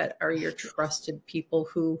people that are your trusted people,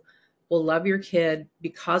 who will love your kid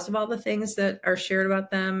because of all the things that are shared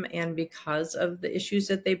about them and because of the issues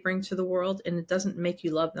that they bring to the world. And it doesn't make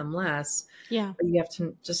you love them less. Yeah. But you have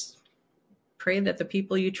to just pray that the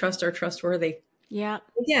people you trust are trustworthy. Yeah.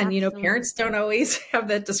 Again, absolutely. Parents don't always have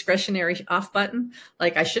that discretionary off button.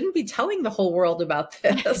 Like, I shouldn't be telling the whole world about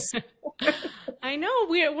this. I know,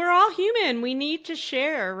 we're all human. We need to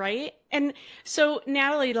share, right? And so,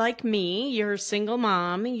 Natalie, like me, you're a single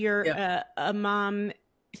mom. You're a mom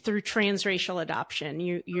through transracial adoption.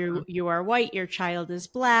 You are white. Your child is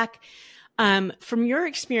Black. From your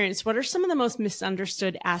experience, what are some of the most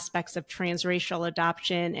misunderstood aspects of transracial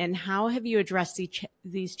adoption, and how have you addressed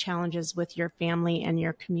these challenges with your family and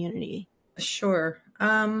your community? Sure.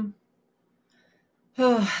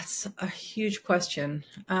 It's a huge question.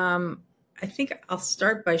 I think I'll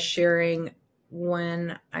start by sharing,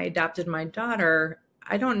 when I adopted my daughter,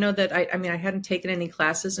 I don't know that I hadn't taken any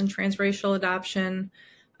classes in transracial adoption.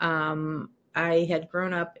 I had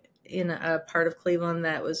grown up in a part of Cleveland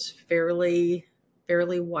that was fairly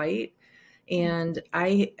white. And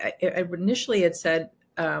I initially had said,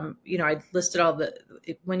 I listed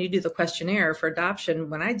when you do the questionnaire for adoption,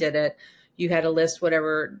 when I did it, you had to list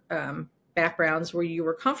whatever backgrounds where you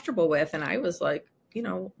were comfortable with. And I was like,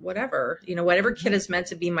 whatever kid is meant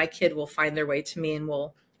to be my kid will find their way to me, and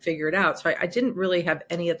we'll figure it out. So I didn't really have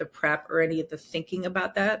any of the prep or any of the thinking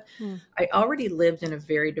about that. I already lived in a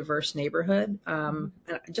very diverse neighborhood.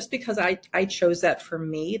 Just because I chose that for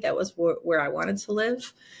me, that was where I wanted to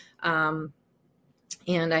live. And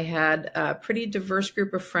I had a pretty diverse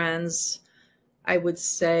group of friends. I would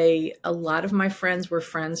say a lot of my friends were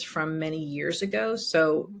friends from many years ago.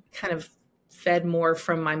 So kind of fed more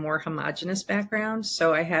from my more homogenous background.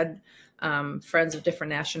 So I had friends of different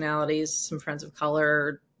nationalities, some friends of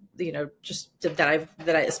color, just that I,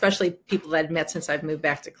 especially people that I'd met since I've moved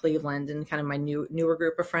back to Cleveland, and kind of my newer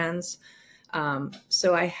group of friends.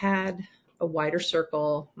 So I had a wider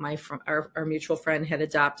circle. Our mutual friend had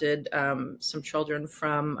adopted some children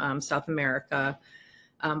from South America.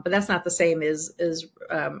 But that's not the same as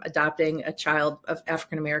adopting a child of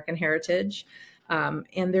African-American heritage.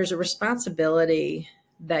 And there's a responsibility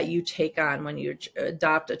that you take on when you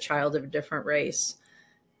adopt a child of a different race,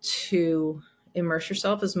 to immerse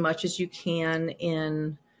yourself as much as you can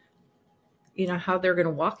in, how they're going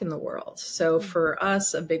to walk in the world. So for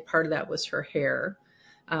us, a big part of that was her hair,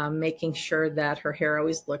 making sure that her hair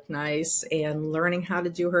always looked nice, and learning how to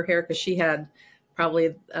do her hair, because she had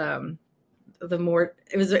probably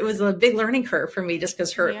it was a big learning curve for me, just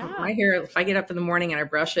because my hair, if I get up in the morning and I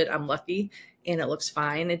brush it, I'm lucky and it looks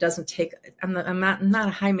fine. It doesn't take, I'm not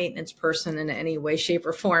a high maintenance person in any way, shape,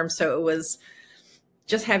 or form. So it was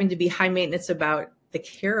just having to be high maintenance about the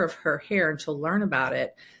care of her hair and to learn about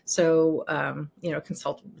it. So,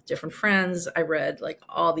 consulted with different friends. I read like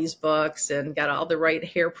all these books and got all the right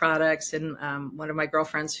hair products. And one of my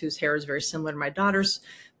girlfriends, whose hair is very similar to my daughter's,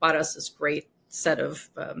 bought us this great set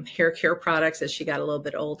of hair care products as she got a little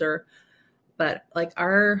bit older. But like,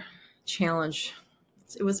 our challenge,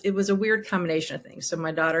 it was a weird combination of things. So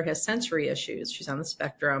my daughter has sensory issues. She's on the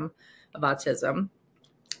spectrum of autism,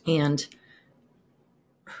 and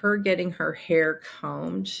her getting her hair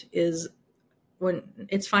combed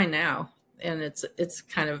it's fine now. And it's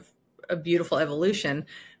kind of a beautiful evolution.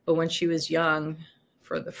 But when she was young,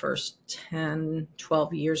 for the first 10,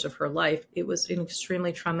 12 years of her life, it was an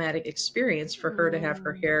extremely traumatic experience for her to have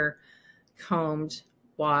her hair combed,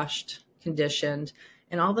 washed, conditioned,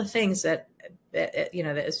 and all the things that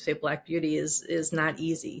that say Black beauty is not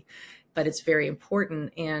easy, but it's very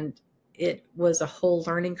important. And it was a whole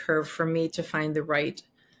learning curve for me to find the right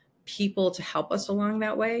people to help us along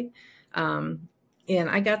that way. And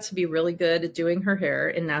I got to be really good at doing her hair.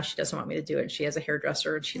 And now she doesn't want me to do it. She has a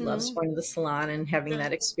hairdresser and she loves going to the salon and having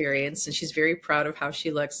that experience. And she's very proud of how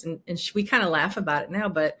she looks. And we kind of laugh about it now.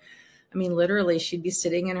 But I mean, literally, she'd be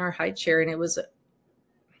sitting in her high chair and it was,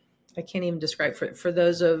 I can't even describe for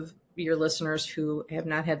those of your listeners who have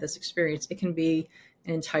not had this experience, it can be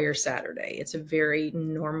an entire Saturday. It's a very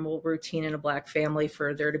normal routine in a Black family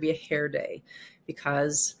for there to be a hair day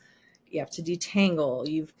because you have to detangle.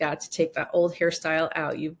 You've got to take that old hairstyle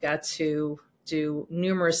out. You've got to do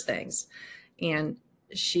numerous things. And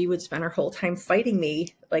she would spend her whole time fighting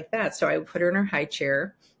me like that. So I would put her in her high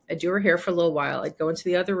chair. I'd do her hair for a little while. I'd go into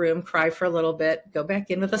the other room, cry for a little bit, go back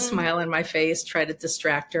in with a smile on my face, try to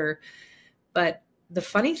distract her. But the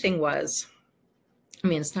funny thing was, I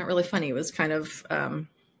mean, it's not really funny. It was kind of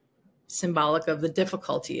symbolic of the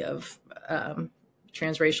difficulty of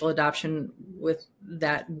transracial adoption with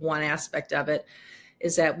that one aspect of it,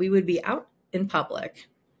 is that we would be out in public.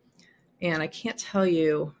 And I can't tell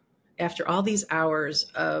you, after all these hours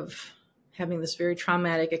of having this very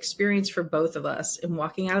traumatic experience for both of us and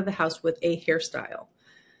walking out of the house with a hairstyle,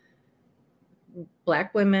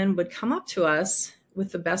 Black women would come up to us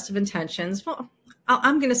with the best of intentions. Well,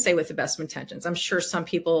 I'm going to say with the best of intentions. I'm sure some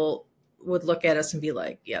people would look at us and be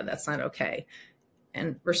like, yeah, that's not okay.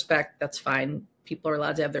 And respect, that's fine. People are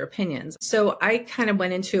allowed to have their opinions. So I kind of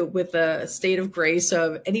went into it with a state of grace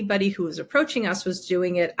of anybody who was approaching us was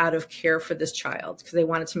doing it out of care for this child because they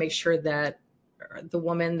wanted to make sure that the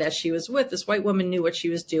woman that she was with, this white woman, knew what she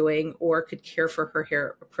was doing or could care for her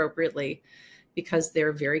hair appropriately because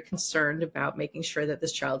they're very concerned about making sure that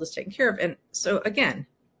this child is taken care of. And so again,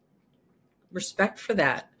 respect for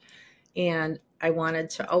that. And I wanted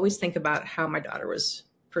to always think about how my daughter was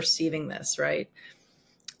perceiving this, right?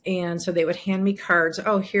 And so they would hand me cards.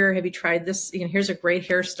 Oh, here, have you tried this? You know, here's a great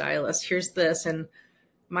hairstylist. Here's this. And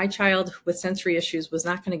my child with sensory issues was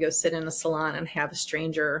not going to go sit in a salon and have a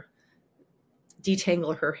stranger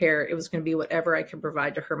detangle her hair. It was going to be whatever I could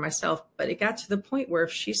provide to her myself. But it got to the point where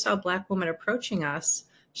if she saw a Black woman approaching us,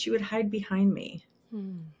 she would hide behind me.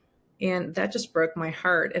 And that just broke my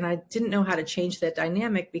heart. And I didn't know how to change that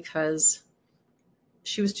dynamic because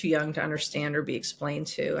she was too young to understand or be explained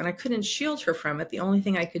to. And I couldn't shield her from it. The only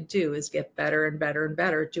thing I could do is get better and better and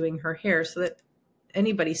better at doing her hair so that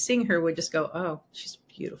anybody seeing her would just go, oh, she's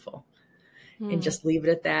beautiful. And just leave it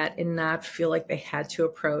at that and not feel like they had to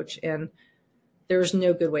approach. And there was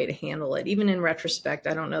no good way to handle it. Even in retrospect,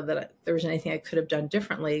 I don't know that there was anything I could have done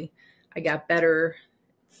differently. I got better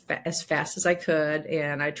as fast as I could,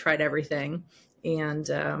 and I tried everything. And,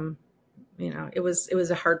 you know, it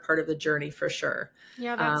was a hard part of the journey for sure.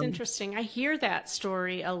 Yeah, that's interesting. I hear that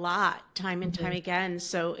story a lot, time and time again.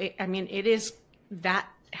 So, I mean, it is, that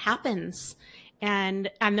happens.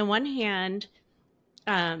 And on the one hand,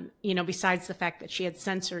 you know, besides the fact that she had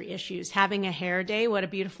sensory issues, having a hair day, what a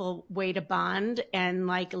beautiful way to bond and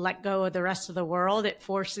like let go of the rest of the world. It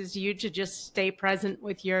forces you to just stay present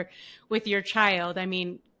with your child. I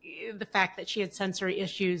mean, the fact that she had sensory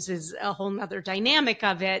issues is a whole nother dynamic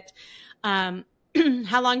of it.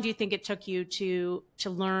 How long do you think it took you to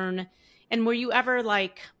learn? And were you ever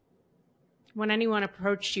like, when anyone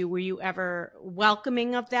approached you, were you ever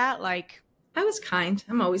welcoming of that? Like, I was kind.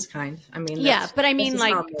 I'm always kind. I mean, yeah, but I mean,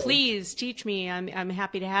 like, please teach me. I'm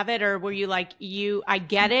happy to have it. Or were you like, I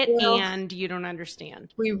get it, and you don't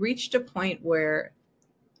understand? We reached a point where,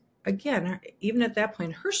 again, even at that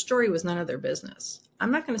point, her story was none of their business.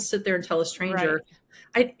 I'm not going to sit there and tell a stranger.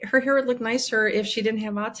 Right. Her hair would look nicer if she didn't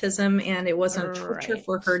have autism and it wasn't torture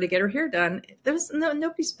for her to get her hair done. There was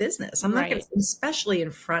nobody's business. I'm not going to, especially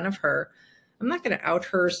in front of her. I'm not going to out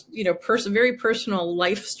her, you know, very personal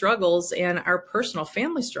life struggles and our personal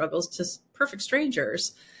family struggles to perfect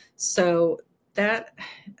strangers. So that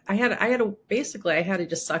I had to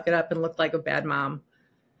just suck it up and look like a bad mom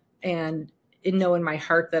and know in my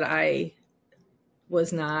heart that I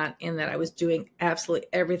was not, and that I was doing absolutely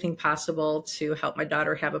everything possible to help my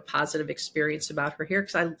daughter have a positive experience about her hair,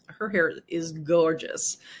 because her hair is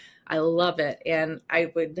gorgeous. I love it. And I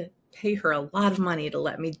would pay her a lot of money to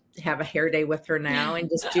let me have a hair day with her now and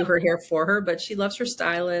just do her hair for her. But she loves her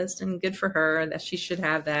stylist, and good for her, and that she should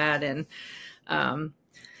have that. And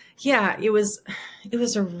yeah, it was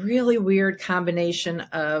a really weird combination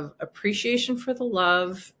of appreciation for the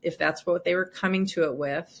love, if that's what they were coming to it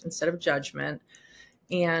with, instead of judgment,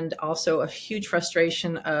 and also a huge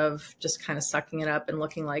frustration of just kind of sucking it up and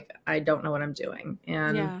looking like I don't know what I'm doing.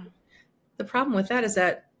 And the problem with that is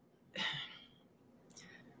that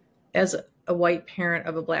as a white parent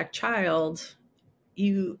of a Black child,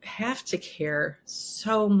 you have to care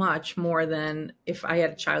so much more than if I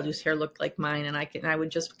had a child whose hair looked like mine and I would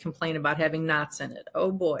just complain about having knots in it. Oh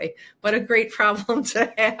boy, what a great problem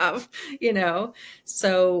to have, you know?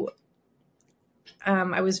 So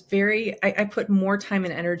I put more time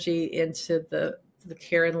and energy into the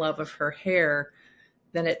care and love of her hair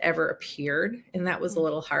than it ever appeared. And that was a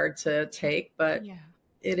little hard to take, but Yeah.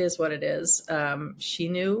 it is what it is. She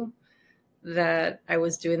knew that I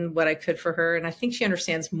was doing what I could for her. And I think she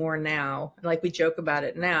understands more now. Like, we joke about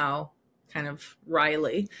it now, kind of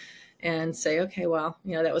wryly, and say, okay, well,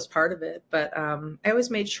 you know, that was part of it. But I always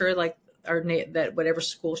made sure, like, that whatever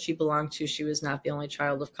school she belonged to, she was not the only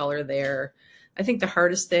child of color there. I think the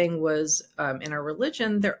hardest thing was in our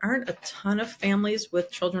religion, there aren't a ton of families with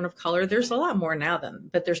children of color. There's a lot more now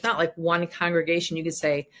but there's not like one congregation you could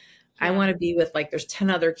say, I want to be with, like, there's 10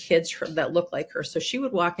 other kids that look like her. So she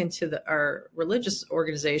would walk into our religious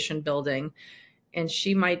organization building, and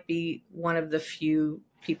she might be one of the few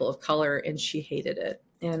people of color, and she hated it.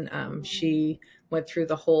 And she went through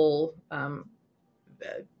the whole,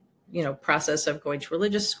 process of going to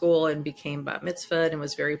religious school and became bat mitzvah,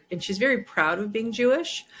 and she's very proud of being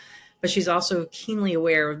Jewish, but she's also keenly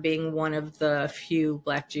aware of being one of the few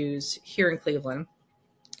Black Jews here in Cleveland.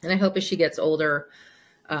 And I hope as she gets older,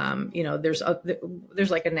 there's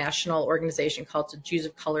like a national organization called the Jews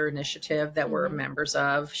of Color Initiative that we're members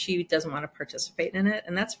of. She doesn't want to participate in it,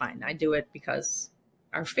 and that's fine. I do it because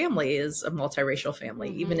our family is a multiracial family,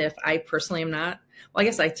 even if I personally am not. Well, I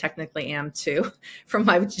guess I technically am too, from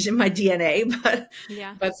my DNA,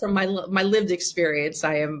 but from my lived experience,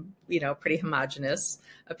 I am, pretty homogenous,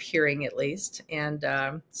 appearing at least.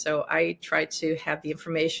 And so I try to have the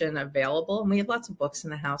information available. And we have lots of books in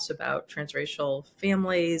the house about transracial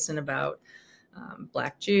families and about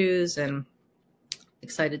Black Jews, and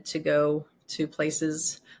excited to go to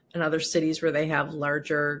places in other cities where they have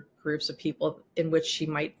larger groups of people, in which she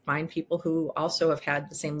might find people who also have had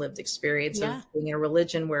the same lived experience of being in a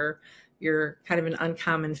religion where you're kind of an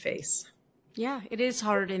uncommon face. Yeah, it is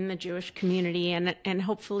hard in the Jewish community, and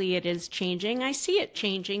hopefully it is changing. I see it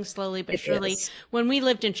changing slowly but surely. When we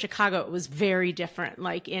lived in Chicago, it was very different.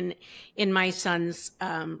 Like in my son's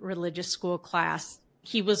religious school class,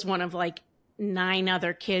 he was one of like 9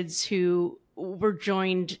 other kids who were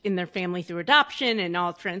joined in their family through adoption, and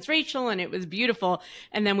all transracial, and it was beautiful.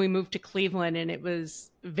 And then we moved to Cleveland, and it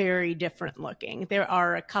was very different looking. There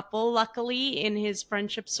are a couple, luckily, in his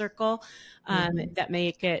friendship circle that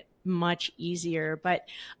make it much easier. But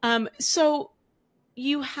so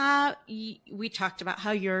we talked about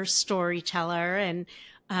how you're a storyteller, and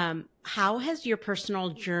how has your personal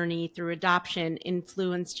journey through adoption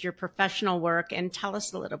influenced your professional work? And tell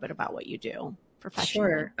us a little bit about what you do professionally.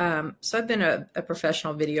 Sure. So I've been a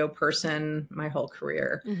professional video person my whole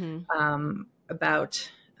career. About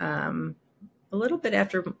a little bit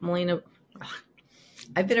after Melina,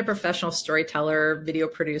 I've been a professional storyteller, video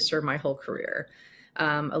producer my whole career.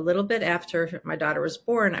 A little bit after my daughter was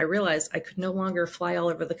born, I realized I could no longer fly all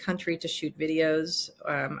over the country to shoot videos.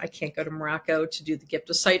 I can't go to Morocco to do the Gift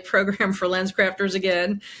of Sight program for lens crafters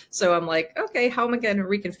again. So I'm like, okay, how am I going to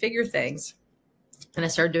reconfigure things? And I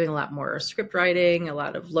started doing a lot more script writing, a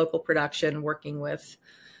lot of local production, working with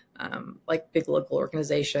like big local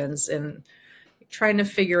organizations, and trying to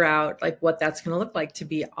figure out like what that's going to look like to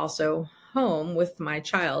be also home with my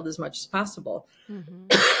child as much as possible.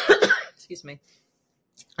 Excuse me.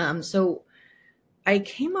 So I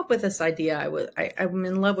came up with this idea. I'm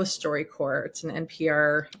in love with StoryCorps. It's an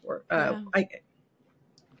NPR. I'm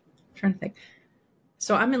trying to think.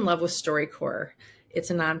 So I'm in love with StoryCorps. It's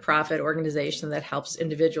a nonprofit organization that helps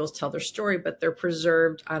individuals tell their story, but they're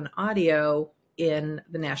preserved on audio in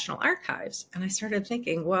the National Archives. And I started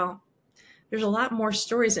thinking, well, there's a lot more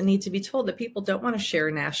stories that need to be told that people don't want to share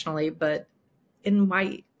nationally, but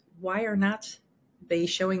why are not they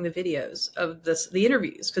showing the videos of the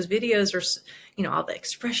interviews? Because videos are, all the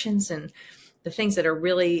expressions and the things that are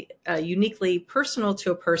really uniquely personal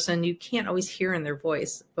to a person, you can't always hear in their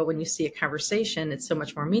voice. But when you see a conversation, it's so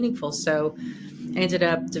much more meaningful. So I ended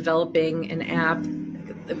up developing an app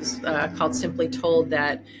that was called Simply Told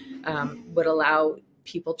that would allow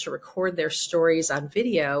people to record their stories on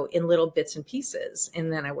video in little bits and pieces.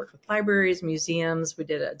 And then I worked with libraries, museums. We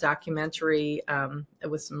did a documentary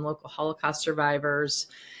with some local Holocaust survivors,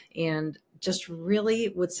 and just really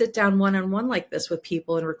would sit down one-on-one like this with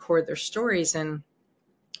people and record their stories. And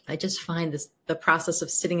I just find the process of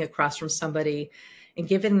sitting across from somebody and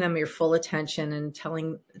giving them your full attention and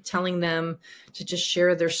telling them to just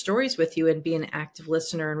share their stories with you and be an active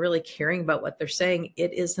listener and really caring about what they're saying.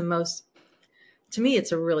 It is to me,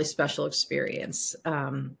 it's a really special experience.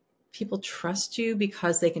 people trust you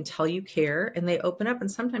because they can tell you care, and they open up and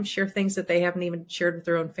sometimes share things that they haven't even shared with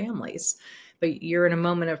their own families. But you're in a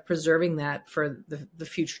moment of preserving that for the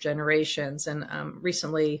future generations. And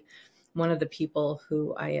recently, one of the people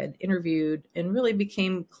who I had interviewed and really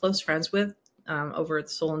became close friends with over at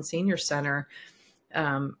the Soul and Senior Center,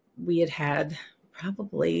 we had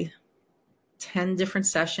probably 10 different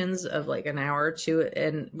sessions of like an hour or two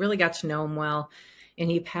and really got to know him well. And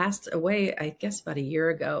he passed away, I guess, about a year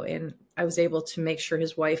ago. And I was able to make sure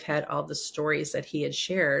his wife had all the stories that he had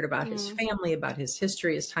shared about his family, about his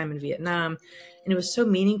history, his time in Vietnam. And it was so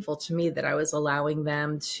meaningful to me that I was allowing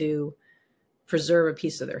them to preserve a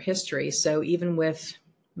piece of their history. So even with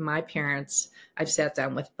my parents, I've sat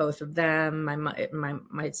down with both of them.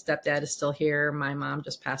 My stepdad is still here. My mom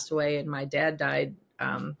just passed away, and my dad died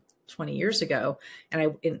 20 years ago.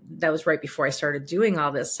 And that was right before I started doing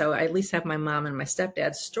all this. So I at least have my mom and my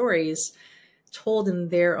stepdad's stories told in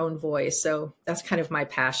their own voice. So that's kind of my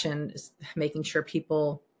passion, is making sure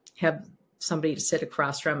people have somebody to sit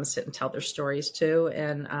across from and sit and tell their stories too.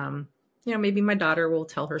 And, maybe my daughter will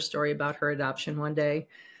tell her story about her adoption one day,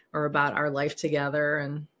 or about our life together,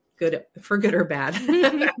 and for good or bad.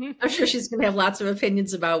 I'm sure she's going to have lots of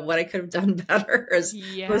opinions about what I could have done better, as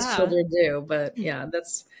most children do. But yeah,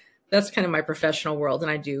 that's kind of my professional world.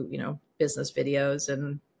 And I do, business videos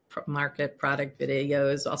and market product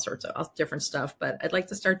videos, all sorts of different stuff. But I'd like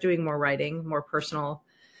to start doing more writing, more personal,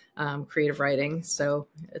 creative writing. So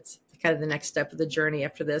it's kind of the next step of the journey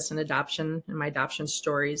after this, and adoption, and my adoption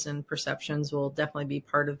stories and perceptions will definitely be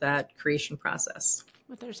part of that creation process.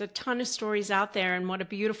 Well, there's a ton of stories out there, and what a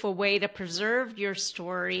beautiful way to preserve your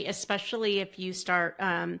story, especially if you start,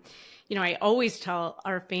 I always tell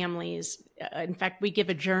our families, in fact, we give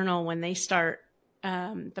a journal when they start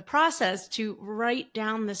the process, to write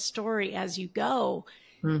down the story as you go,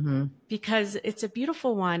 because it's a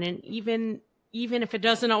beautiful one. And even if it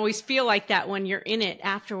doesn't always feel like that when you're in it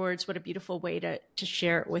afterwards, what a beautiful way to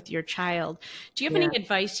share it with your child. Do you have any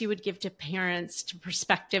advice you would give to parents, to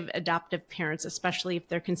prospective adoptive parents, especially if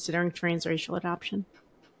they're considering transracial adoption?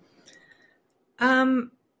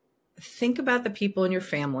 Think about the people in your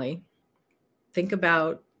family. Think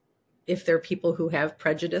about if there are people who have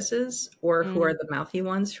prejudices, or who are the mouthy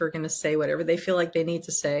ones who are going to say whatever they feel like they need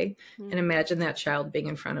to say. And imagine that child being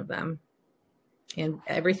in front of them. And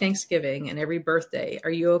every Thanksgiving and every birthday,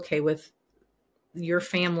 are you okay with your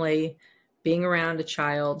family being around a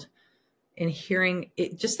child and hearing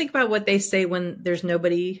it? Just think about what they say when there's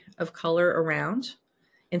nobody of color around,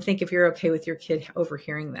 and think if you're okay with your kid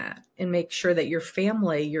overhearing that, and make sure that your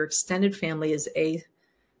family, your extended family, is going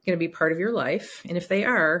to be part of your life. And if they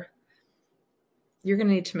are, you're going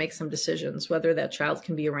to need to make some decisions, whether that child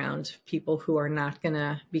can be around people who are not going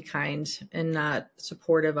to be kind and not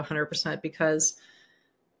supportive 100%, because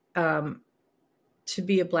to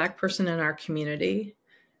be a Black person in our community,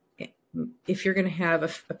 if you're going to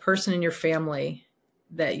have a person in your family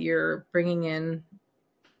that you're bringing in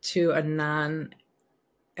to a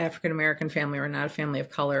non-African-American family, or not a family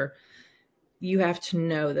of color, you have to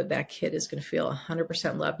know that that kid is going to feel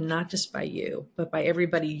 100% loved, not just by you, but by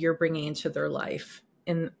everybody you're bringing into their life.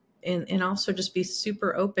 And also just be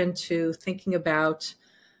super open to thinking about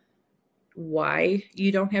why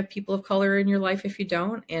you don't have people of color in your life if you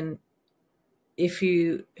don't. And if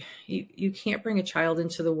you can't bring a child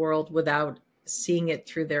into the world without seeing it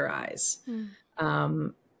through their eyes.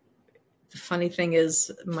 The funny thing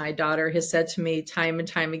is, my daughter has said to me time and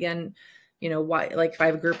time again, why, like if I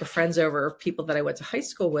have a group of friends over, people that I went to high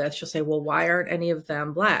school with, she'll say, well, why aren't any of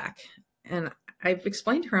them Black? And I've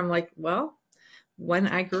explained to her, I'm like, well, when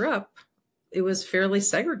I grew up, it was fairly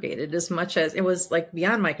segregated, as much as it was like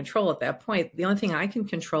beyond my control at that point. The only thing I can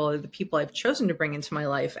control are the people I've chosen to bring into my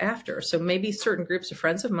life after. So maybe certain groups of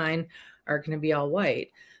friends of mine are going to be all white,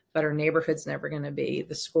 but our neighborhood's never going to be.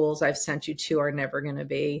 The schools I've sent you to are never going to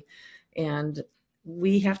be. And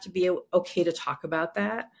we have to be okay to talk about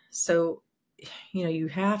that. So you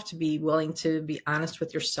have to be willing to be honest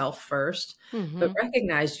with yourself first, but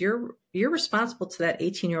recognize you're responsible to that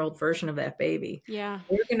 18-year-old version of that baby. Yeah.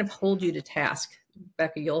 They're going to hold you to task.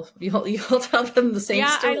 Becca, you'll tell them the same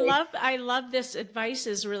story. I love this advice,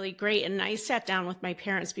 is really great. And I sat down with my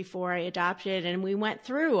parents before I adopted, and we went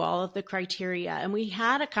through all of the criteria, and we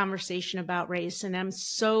had a conversation about race, and I'm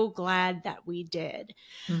so glad that we did.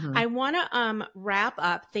 I want to wrap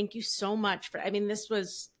up. Thank you so much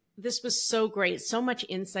this was so great. So much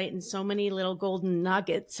insight and so many little golden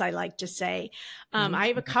nuggets, I like to say. I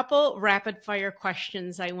have a couple rapid fire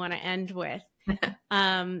questions I want to end with.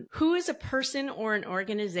 Who is a person or an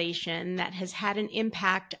organization that has had an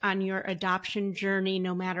impact on your adoption journey,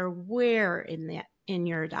 no matter where in in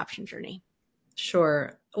your adoption journey?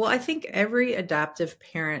 Sure. Well, I think every adoptive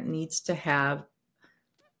parent needs to have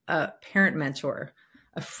a parent mentor,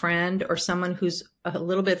 a friend, or someone who's a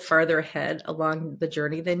little bit farther ahead along the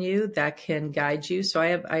journey than you that can guide you. So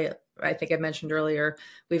I think I mentioned earlier,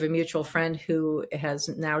 we have a mutual friend who has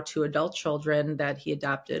now 2 adult children that he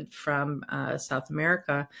adopted from South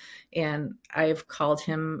America. And I've called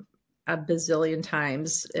him a bazillion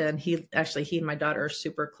times. And he and my daughter are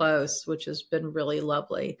super close, which has been really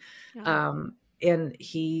lovely. Yeah. And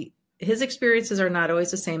his experiences are not always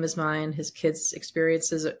the same as mine. His kids'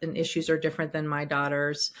 experiences and issues are different than my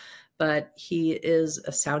daughter's, but he is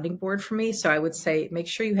a sounding board for me. So I would say, make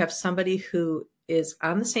sure you have somebody who is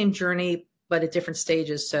on the same journey, but at different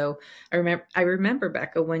stages. So I remember,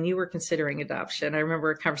 Becca, when you were considering adoption, I remember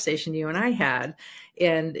a conversation you and I had,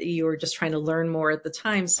 and you were just trying to learn more at the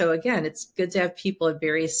time. So again, it's good to have people at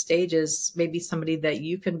various stages, maybe somebody that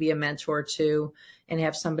you can be a mentor to, and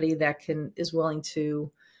have somebody that is willing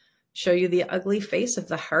to show you the ugly face of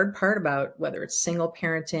the hard part about whether it's single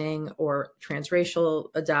parenting or transracial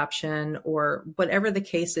adoption or whatever the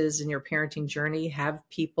case is in your parenting journey. Have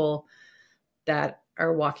people that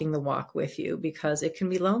are walking the walk with you, because it can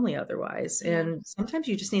be lonely otherwise. Yeah. And sometimes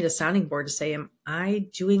you just need a sounding board to say, am I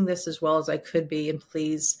doing this as well as I could be? And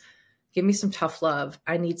please give me some tough love.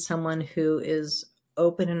 I need someone who is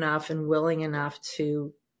open enough and willing enough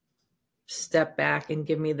to step back and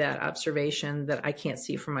give me that observation that I can't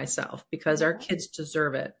see for myself, because our kids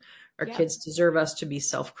deserve it. Our kids deserve us to be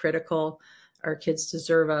self-critical. Our kids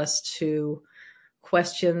deserve us to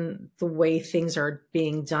question the way things are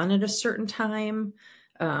being done at a certain time,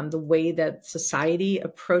 the way that society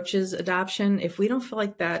approaches adoption. If we don't feel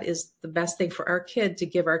like that is the best thing for our kid, to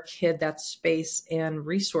give our kid that space and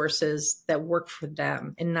resources that work for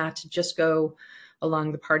them, and not to just go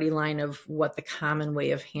along the party line of what the common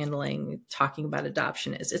way of talking about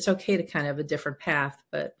adoption is. It's okay to kind of have a different path,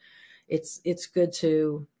 but it's good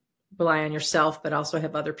to rely on yourself, but also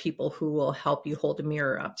have other people who will help you hold a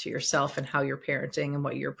mirror up to yourself and how you're parenting and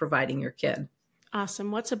what you're providing your kid.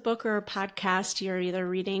 Awesome. What's a book or a podcast you're either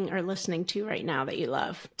reading or listening to right now that you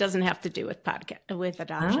love? Doesn't have to do with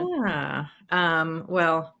adoption.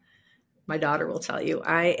 Well, my daughter will tell you,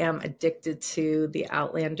 I am addicted to the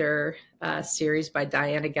Outlander series by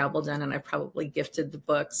Diana Gabaldon, and I probably gifted the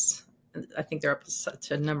books. I think they're up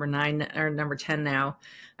to number 9 or number 10 now.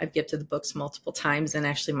 I've gifted the books multiple times, and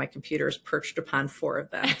actually my computer is perched upon 4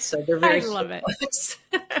 of them. So they're very I love it. Books.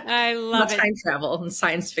 I love it. Time travel and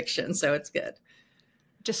science fiction, so it's good.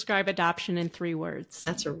 Describe adoption in 3 words.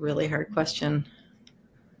 That's a really hard question.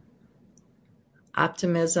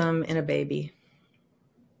 Optimism in a baby.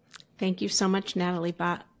 Thank you so much, Natalie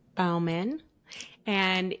Bauman.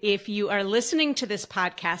 And if you are listening to this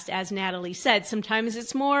podcast, as Natalie said, sometimes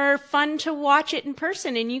it's more fun to watch it in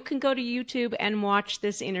person, and you can go to YouTube and watch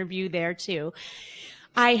this interview there too.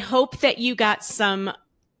 I hope that you got some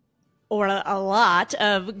or a lot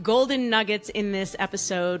of golden nuggets in this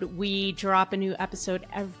episode. We drop a new episode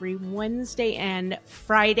every Wednesday and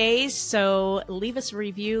Fridays. So leave us a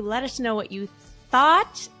review. Let us know what you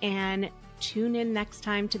thought, and tune in next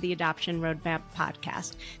time to the Adoption Roadmap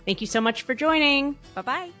podcast. Thank you so much for joining.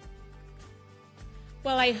 Bye-bye.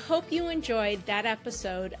 Well, I hope you enjoyed that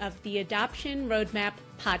episode of the Adoption Roadmap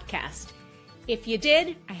podcast. If you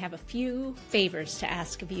did, I have a few favors to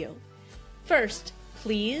ask of you. First,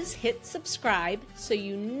 please hit subscribe so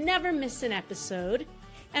you never miss an episode.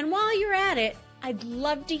 And while you're at it, I'd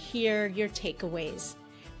love to hear your takeaways.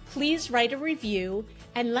 Please write a review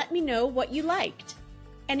and let me know what you liked.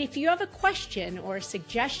 And if you have a question or a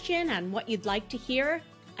suggestion on what you'd like to hear,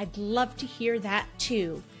 I'd love to hear that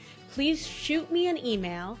too. Please shoot me an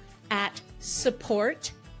email at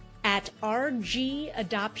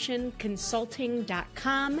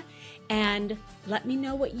support@rgadoptionconsulting.com and let me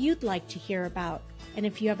know what you'd like to hear about. And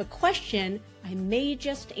if you have a question, I may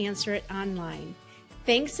just answer it online.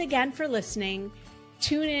 Thanks again for listening.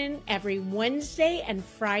 Tune in every Wednesday and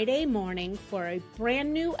Friday morning for a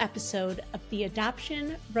brand new episode of the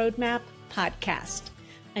Adoption Roadmap podcast.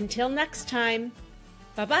 Until next time,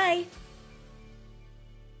 bye-bye.